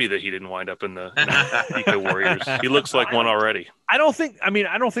 I'm happy that he didn't wind up in the Eco Warriors. He looks like one already. I don't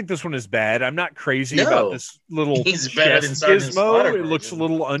think this one is bad. I'm not crazy about this little chest gizmo. It looks a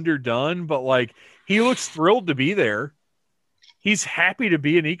little underdone, but he looks thrilled to be there. He's happy to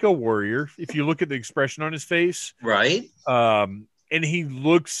be an Eco Warrior. If you look at the expression on his face, right? And he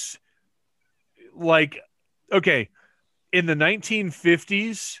looks like, okay, in the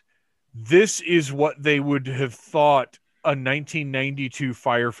 1950s, this is what they would have thought a 1992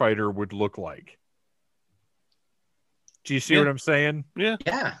 firefighter would look like. Do you see what I'm saying?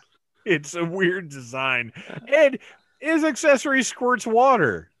 Yeah. It's a weird design. And his accessory squirts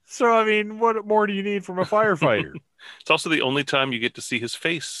water. So, what more do you need from a firefighter? It's also the only time you get to see his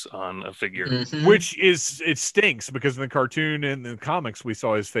face on a figure. Mm-hmm. Which it stinks because in the cartoon and the comics, we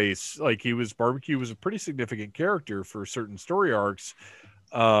saw his face. Barbecue was a pretty significant character for certain story arcs.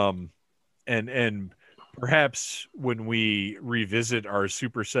 And perhaps when we revisit our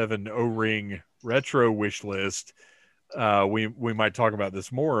Super 7 O-Ring retro wish list, we might talk about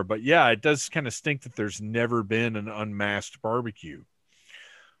this more. But yeah, it does kind of stink that there's never been an unmasked barbecue.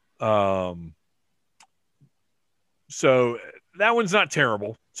 So that one's not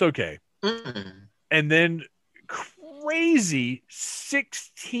terrible. It's okay. Mm-mm. And then crazy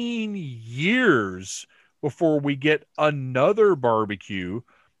 16 years before we get another barbecue.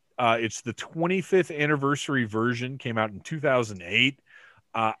 It's the 25th anniversary version, came out in 2008.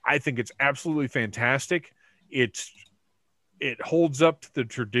 I think it's absolutely fantastic. It holds up to the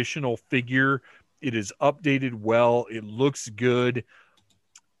traditional figure. It is updated well. It looks good.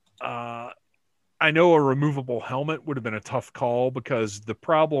 I know a removable helmet would have been a tough call because the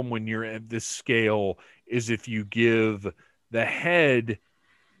problem when you're at this scale is if you give the head,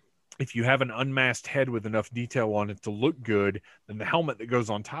 if you have an unmasked head with enough detail on it to look good, then the helmet that goes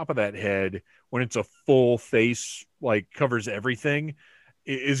on top of that head, when it's a full face, covers everything,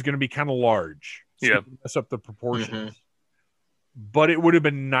 is going to be kind of large. So yeah. Mess up the proportions. Mm-hmm. But it would have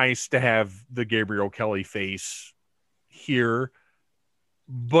been nice to have the Gabriel Kelly face here.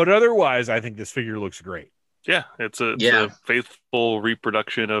 But otherwise, I think this figure looks great. Yeah, it's a faithful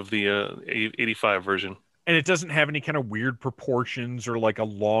reproduction of the 85 version. And it doesn't have any kind of weird proportions or like a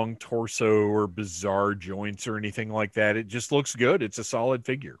long torso or bizarre joints or anything like that. It just looks good. It's a solid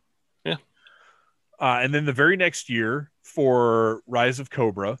figure. Yeah. And then the very next year for Rise of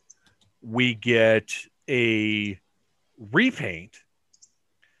Cobra, we get a repaint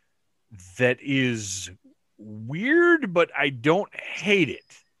that is weird, but I don't hate it.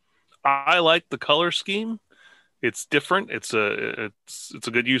 I like the color scheme. It's different. It's a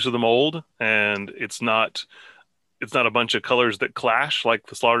good use of the mold, and it's not a bunch of colors that clash like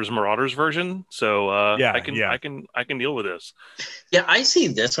the Slaughter's Marauders version. So I can deal with this. Yeah, I see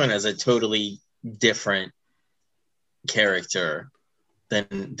this one as a totally different character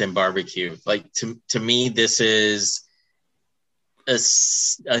than Barbecue. Like to me, this is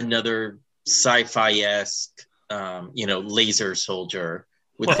another sci-fi-esque, laser soldier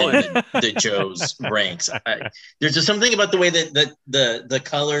within the Joe's ranks. There's just something about the way that the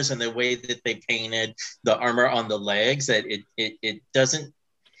colors and the way that they painted the armor on the legs that it doesn't.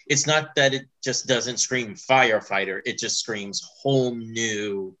 It's not that it just doesn't scream firefighter. It just screams whole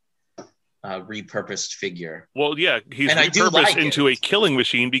new repurposed figure. Well, yeah, he's repurposed into a killing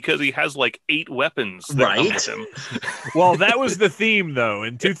machine because he has like 8 weapons that come with him. Well, that was the theme though.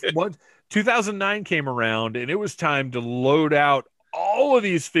 And 2009 came around and it was time to load out all of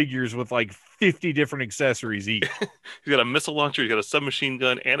these figures with like 50 different accessories each. He's got a missile launcher, he's got a submachine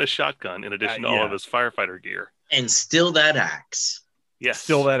gun, and a shotgun in addition to all of his firefighter gear. And still that axe. Yes.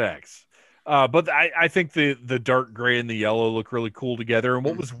 Still that axe. But I think the dark gray and the yellow look really cool together. And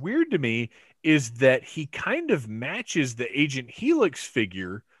what was weird to me is that he kind of matches the Agent Helix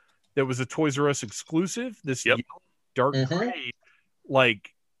figure that was a Toys R Us exclusive. This yellow, dark gray,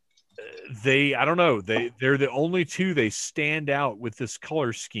 like I don't know. They're the only two. They stand out with this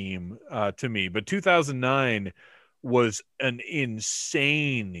color scheme to me. But 2009 was an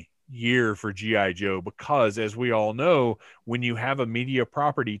insane year for G.I. Joe because, as we all know, when you have a media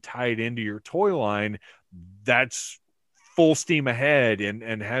property tied into your toy line, that's full steam ahead. And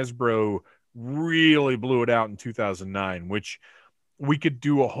Hasbro really blew it out in 2009, which we could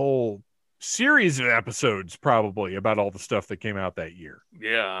do a whole series of episodes probably about all the stuff that came out that year.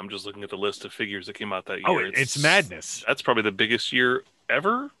 Yeah, I'm just looking at the list of figures that came out that year. Oh, it's madness. That's probably the biggest year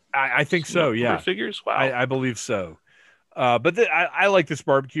ever. I think so. Yeah, figures. Wow, I believe so. But I like this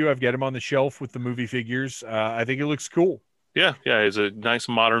Barbecue. I've got him on the shelf with the movie figures. I think it looks cool. Yeah, it's a nice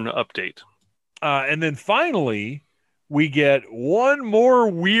modern update. And then finally, we get one more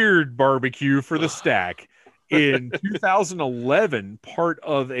weird Barbecue for the stack. In 2011, part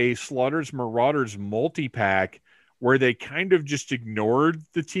of a Slaughter's Marauders multi-pack where they kind of just ignored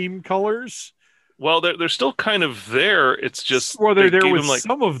the team colors. Well, they're still kind of there. It's just they're there with like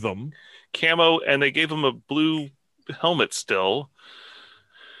some of them camo, and they gave them a blue helmet still.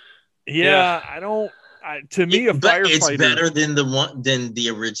 Yeah. I don't. To me, a firefighter. It's better than the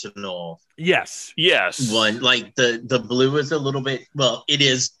original. Yes. One, like the blue is a little bit. Well, it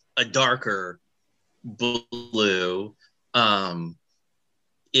is a darker blue.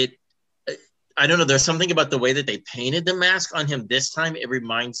 I don't know. There's something about the way that they painted the mask on him this time. It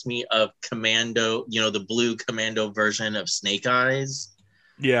reminds me of Commando. The blue Commando version of Snake Eyes.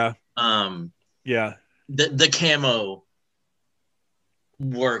 Yeah. Yeah. The camo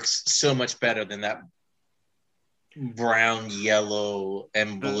works so much better than that brown, yellow,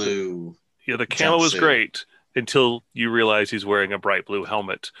 and blue. Yeah, the camo was great until you realize he's wearing a bright blue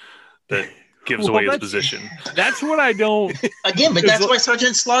helmet that gives away his position. That's what I don't. Again, but that's why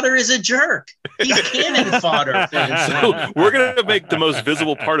Sergeant Slaughter is a jerk. He's cannon fodder. So we're gonna make the most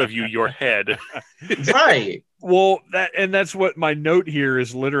visible part of you your head. Right. Well, that's what my note here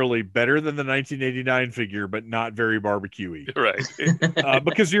is. Literally better than the 1989 figure, but not very barbecue-y. Right.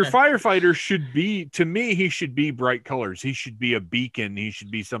 Because your firefighter should be, to me, he should be bright colors. He should be a beacon. He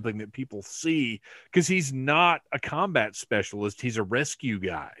should be something that people see, because he's not a combat specialist. He's a rescue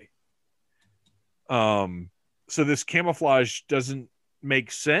guy. So this camouflage doesn't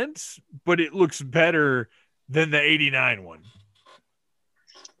make sense, but it looks better than the 89 one.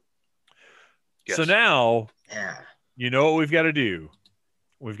 Yes. So now, you know what we've got to do?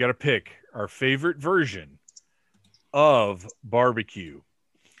 We've got to pick our favorite version of Barbecue.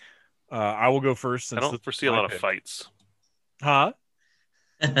 I will go first. I don't foresee a lot of fights. Huh?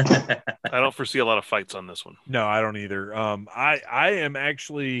 I don't foresee a lot of fights on this one. No, I don't either. I am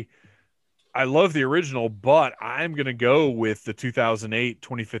actually... I love the original, but I'm going to go with the 2008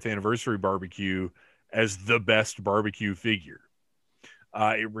 25th anniversary Barbecue as the best Barbecue figure.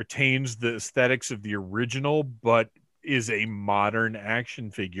 It retains the aesthetics of the original, but is a modern action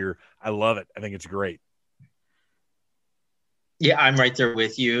figure. I love it. I think it's great. Yeah, I'm right there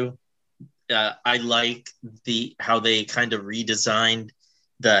with you. I like how they kind of redesigned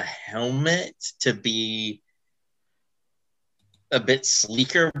the helmet to be a bit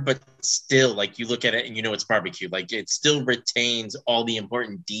sleeker, but still, like, you look at it and you know it's barbecue. Like, it still retains all the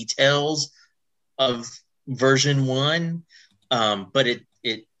important details of version 1, but it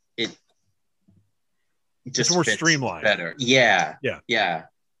just it's more fits streamlined better. Yeah.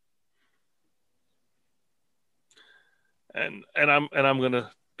 And I'm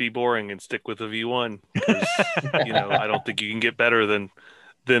gonna be boring and stick with the V1 because I don't think you can get better than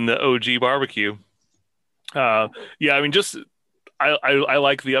the OG barbecue. I mean, just I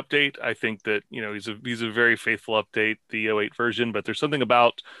like the update. I think that he's a very faithful update, the 08 version. But there's something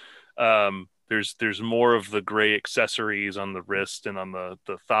about there's more of the gray accessories on the wrist and on the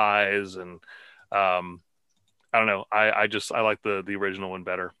thighs, and I don't know. I like the original one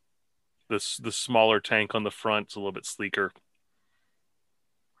better. The smaller tank on the front is a little bit sleeker.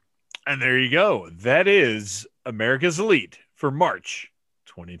 And there you go. That is America's Elite for March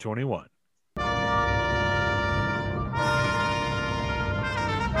 2021.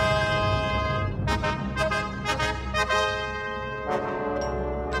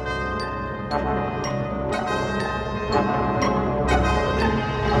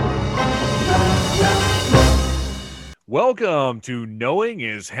 Welcome to Knowing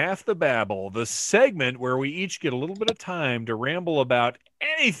is Half the Babble, the segment where we each get a little bit of time to ramble about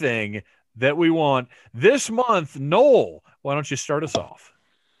anything that we want. This month, Noel, why don't you start us off?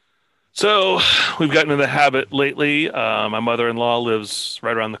 So we've gotten in the habit lately. My mother-in-law lives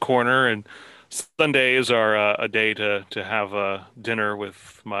right around the corner, and Sundays are a day to have a dinner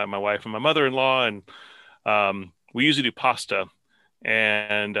with my wife and my mother-in-law, and we usually do pasta.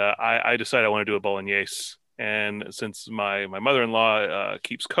 And I decided I want to do a bolognese. And since my mother-in-law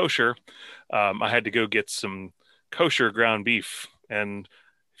keeps kosher, I had to go get some kosher ground beef. And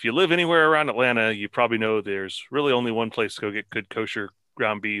if you live anywhere around Atlanta, you probably know there's really only one place to go get good kosher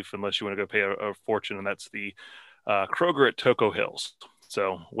ground beef unless you want to go pay a fortune, and that's the Kroger at Toco Hills.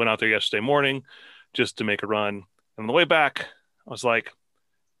 So went out there yesterday morning just to make a run. And on the way back, I was like,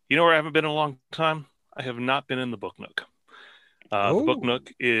 you know where I haven't been in a long time? I have not been in the Book Nook. The Book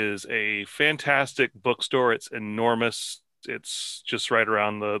Nook is a fantastic bookstore. It's enormous. It's just right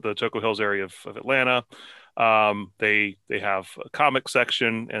around the Toco Hills area of Atlanta. They have a comic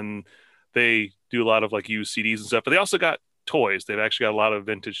section, and they do a lot of like used CDs and stuff, but they also got toys. They've actually got a lot of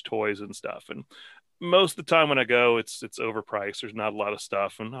vintage toys and stuff. And most of the time when I go, it's overpriced. There's not a lot of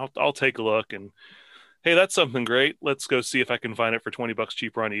stuff, and I'll take a look and, hey, that's something great. Let's go see if I can find it for $20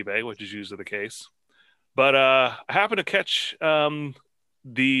 cheaper on eBay, which is usually the case. But I happened to catch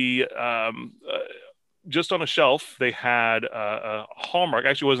just on a shelf, they had a Hallmark.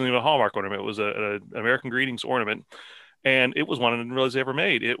 Actually, it wasn't even a Hallmark ornament. It was an American Greetings ornament. And it was one I didn't realize they ever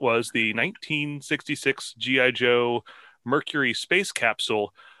made. It was the 1966 G.I. Joe Mercury space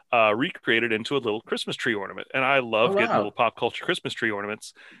capsule recreated into a little Christmas tree ornament. And I love getting little pop culture Christmas tree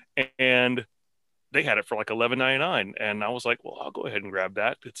ornaments. And they had it for like $11.99. And I was like, well, I'll go ahead and grab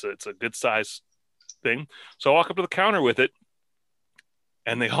that. It's a good size thing. So I walk up to the counter with it,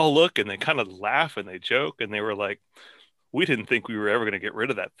 and they all look and they kind of laugh and they joke, and they were like, we didn't think we were ever going to get rid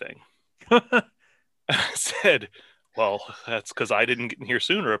of that thing. I said, well, that's because I didn't get in here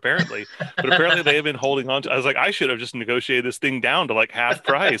sooner, apparently. But apparently they have been holding on to. I was like, I should have just negotiated this thing down to like half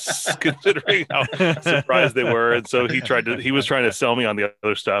price, considering how surprised they were. And so he was trying to sell me on the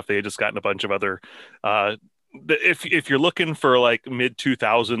other stuff. They had just gotten a bunch of other if you're looking for like mid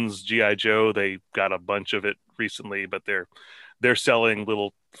 2000s GI Joe, they got a bunch of it recently, but they're selling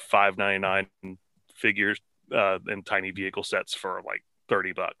little $5.99 figures and tiny vehicle sets for like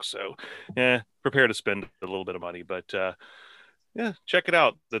 $30. So prepare to spend a little bit of money, but check it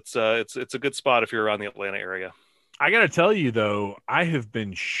out. It's a good spot if you're around the Atlanta area. I gotta tell you though, I have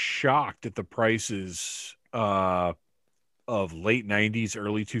been shocked at the prices of late 90s,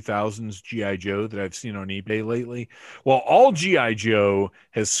 early 2000s G.I. Joe that I've seen on eBay lately. Well, all G.I. Joe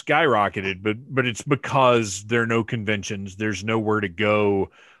has skyrocketed, but it's because there are no conventions. There's nowhere to go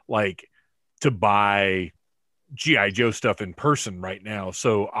like to buy G.I. Joe stuff in person right now.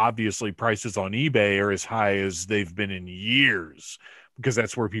 So obviously prices on eBay are as high as they've been in years because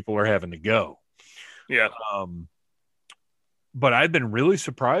that's where people are having to go. Yeah. But I've been really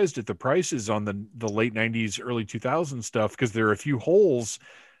surprised at the prices on the late 90s, early 2000s stuff, because there are a few holes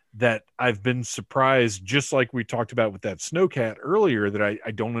that I've been surprised, just like we talked about with that Snowcat earlier, that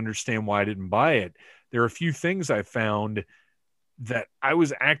I don't understand why I didn't buy it. There are a few things I found that I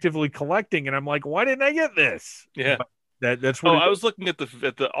was actively collecting, and I'm like, why didn't I get this? Yeah. That's what I was looking at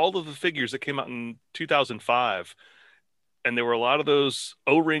the all of the figures that came out in 2005. and there were a lot of those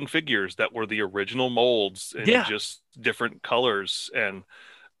O-ring figures that were the original molds and just different colors. And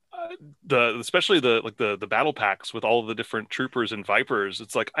especially the battle packs with all of the different troopers and Vipers.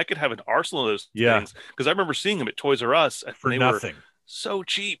 It's like I could have an arsenal of those things, because I remember seeing them at Toys R Us and for nothing. Were so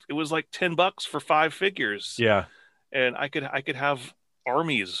cheap. It was like $10 for 5 figures. Yeah, and I could have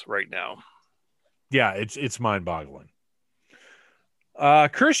armies right now. Yeah, it's mind-boggling.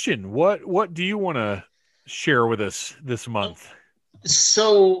 Christian, what do you want to share with us this month?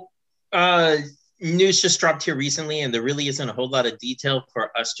 So, news just dropped here recently, and there really isn't a whole lot of detail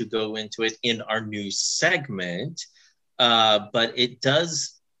for us to go into it in our news segment. But it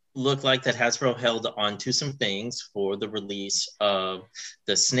does look like that Hasbro held on to some things for the release of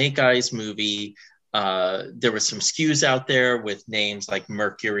the Snake Eyes movie. There were some SKUs out there with names like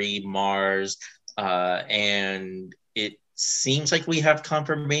Mercury, Mars, and it seems like we have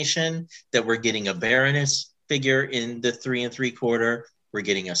confirmation that we're getting a Baroness figure in the 3 3/4. We're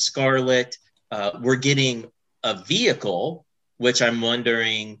getting a Scarlet. We're getting a vehicle, which I'm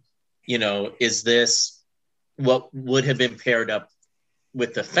wondering, is this what would have been paired up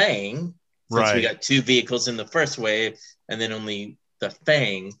with the Fang? Since we got 2 vehicles in the first wave and then only the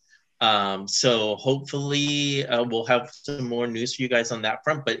Fang. So hopefully we'll have some more news for you guys on that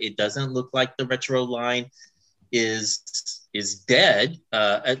front, but it doesn't look like the retro line is dead,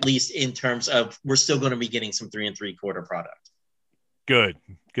 at least in terms of we're still going to be getting some 3 3/4 product. Good,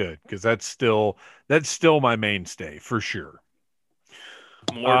 because that's still my mainstay for sure.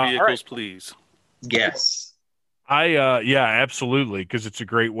 More vehicles, please. Yes. Yeah, absolutely, because it's a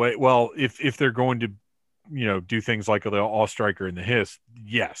great way. Well, if they're going to, do things like the All Striker and the Hiss,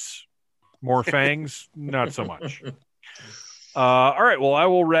 yes. More Fangs, not so much. All right, well, I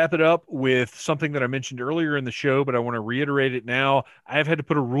will wrap it up with something that I mentioned earlier in the show, but I want to reiterate it now. I've had to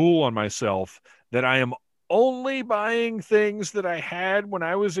put a rule on myself that I am only buying things that I had when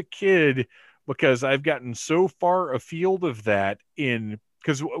I was a kid, because I've gotten so far afield of that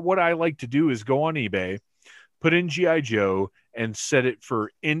because what I like to do is go on eBay, put in G.I. Joe, and set it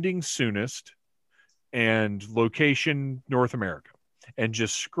for ending soonest and location North America, and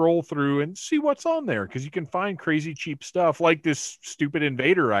just scroll through and see what's on there, because you can find crazy cheap stuff like this stupid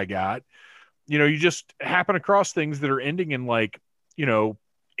Invader I got. You just happen across things that are ending in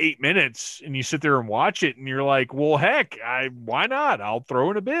 8 minutes, and you sit there and watch it and you're like, well, heck, why not? I'll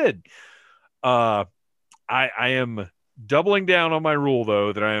throw in a bid. I am doubling down on my rule,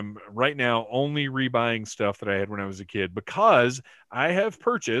 though, that I am right now only rebuying stuff that I had when I was a kid, because I have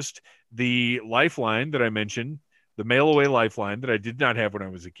purchased the Lifeline that I mentioned, the mail away Lifeline that I did not have when I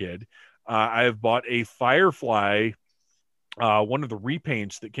was a kid. I have bought a Firefly, one of the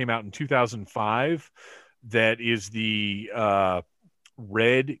repaints that came out in 2005. That is the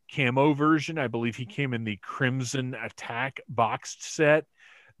red camo version. I believe he came in the Crimson Attack boxed set.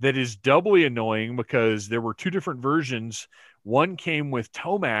 That is doubly annoying because there were 2 different versions. One came with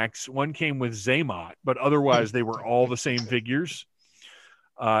Tomax, one came with Zaymot, but otherwise they were all the same figures.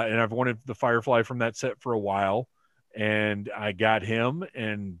 And I've wanted the Firefly from that set for a while, and I got him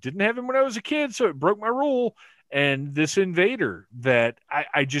and didn't have him when I was a kid, so it broke my rule. And this Invader that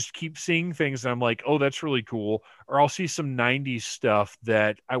I just keep seeing things and I'm like, oh, that's really cool. Or I'll see some 90s stuff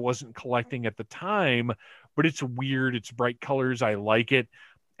that I wasn't collecting at the time, but it's weird. It's bright colors. I like it.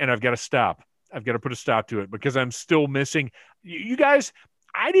 And I've got to stop. I've got to put a stop to it because I'm still missing. You guys,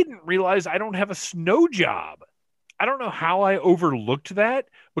 I didn't realize I don't have a snow job. I don't know how I overlooked that,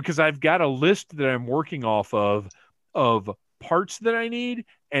 because I've got a list that I'm working off of parts that I need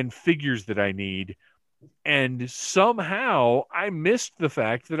and figures that I need. And somehow I missed the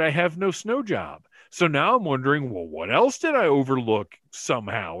fact that I have no snow job. So now I'm wondering, well, what else did I overlook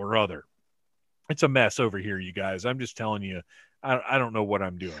somehow or other? It's a mess over here, you guys. I'm just telling you, I don't know what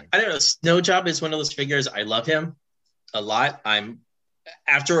I'm doing. I don't know. Snow Job is one of those figures. I love him a lot.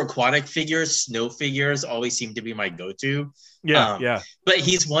 After aquatic figures, snow figures always seem to be my go-to. Yeah. But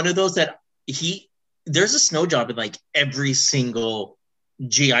he's one of those that there's a Snow Job in like every single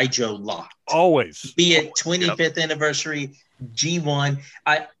G.I. Joe lot. Always. Be it 25th anniversary, G1.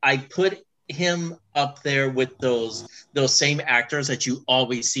 I put him up there with those same actors that you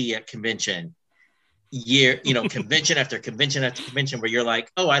always see at convention. Convention after convention after convention, where you're like,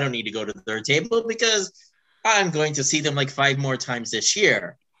 oh, I don't need to go to the third table because I'm going to see them like 5 more times this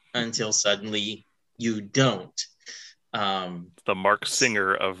year, until suddenly you don't. The Mark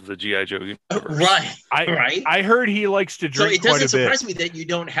Singer of the G.I. Joe universe. Right. I heard he likes to drink. So it doesn't surprise me that you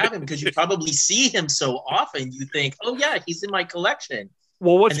don't have him, because you probably see him so often. You think, oh yeah, he's in my collection.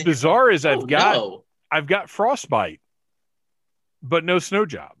 Well, what's bizarre is I've got Frostbite, but no Snow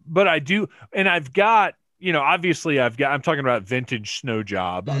Job. But I do, and I've got obviously I'm talking about vintage snow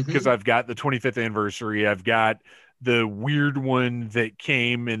job because I've got the 25th anniversary. I've got the weird one that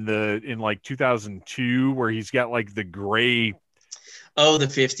came in like 2002 where he's got like the gray. Oh, the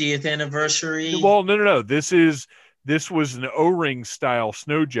 50th anniversary. Well, no. This was an O-ring style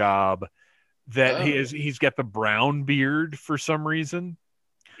snow job that he's got the brown beard for some reason.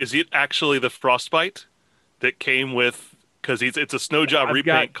 Is it actually the Frostbite that came with? Because it's a snow job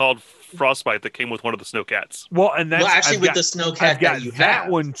repaint called Frostbite that came with one of the Snowcats. Well, and that's actually with the Snowcat that you that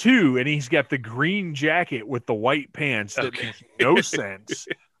have. one too, and he's got the green jacket with the white pants that makes no sense.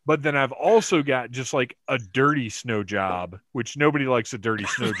 But then I've also got just like a dirty snow job, which nobody likes a dirty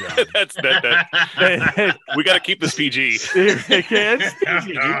snow job. We got to keep this PG.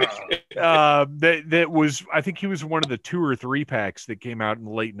 That was, I think he was one of the 2 or 3 packs that came out in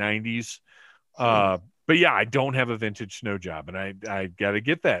the late 90s. But yeah, I don't have a vintage snow job, and I got to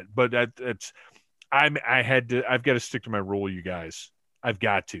get that. But I've got to stick to my rule, you guys. I've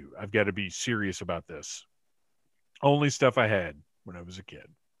got to be serious about this. Only stuff I had when I was a kid.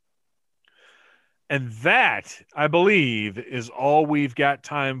 And that, I believe, is all we've got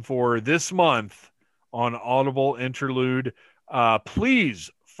time for this month on Audible Interlude. Please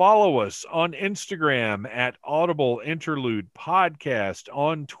follow us on Instagram at Audible Interlude Podcast,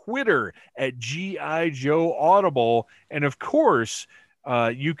 on Twitter at G.I. Joe Audible. And of course,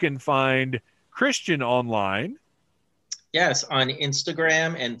 you can find Christian online. Yes, on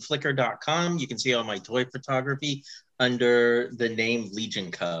Instagram and Flickr.com. You can see all my toy photography under the name Legion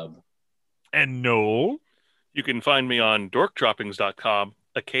Cub. And Noel? You can find me on dorkdroppings.com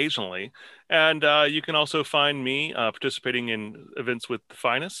occasionally. And you can also find me participating in events with the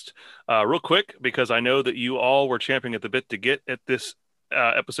Finest. Real quick, because I know that you all were champing at the bit to get at this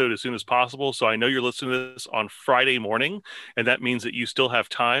episode as soon as possible. So I know you're listening to this on Friday morning, and that means that you still have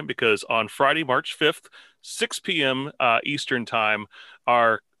time, because on Friday, March 5th, 6 p.m. Eastern time,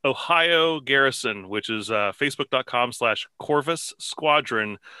 our Ohio Garrison, which is facebook.com/Corvus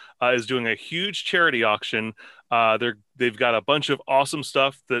Squadron, is doing a huge charity auction. They've got a bunch of awesome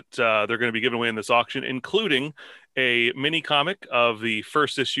stuff that they're going to be giving away in this auction, including a mini comic of the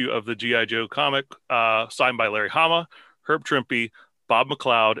first issue of the G.I. Joe comic, signed by Larry Hama, Herb Trimpe, Bob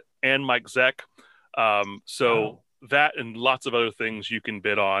McLeod, and Mike Zeck. That and lots of other things you can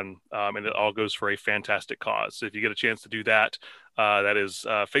bid on, and it all goes for a fantastic cause. So if you get a chance to do that, that is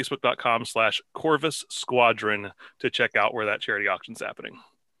facebook.com/Corvus Squadron to check out where that charity auction's happening.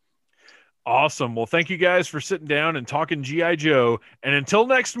 Awesome. Well, thank you guys for sitting down and talking G.I. Joe. And until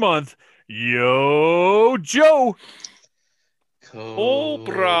next month, yo, Joe.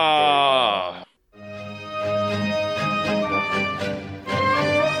 Cobra.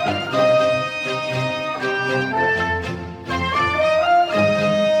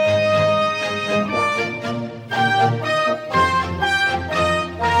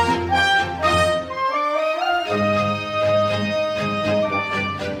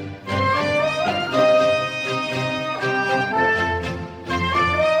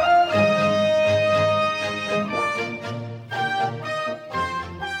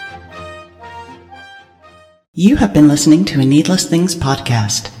 You have been listening to a Needless Things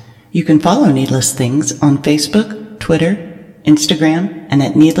podcast. You can follow Needless Things on Facebook, Twitter, Instagram, and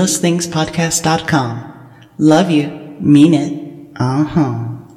at needlessthingspodcast.com. Love you. Mean it. Uh-huh.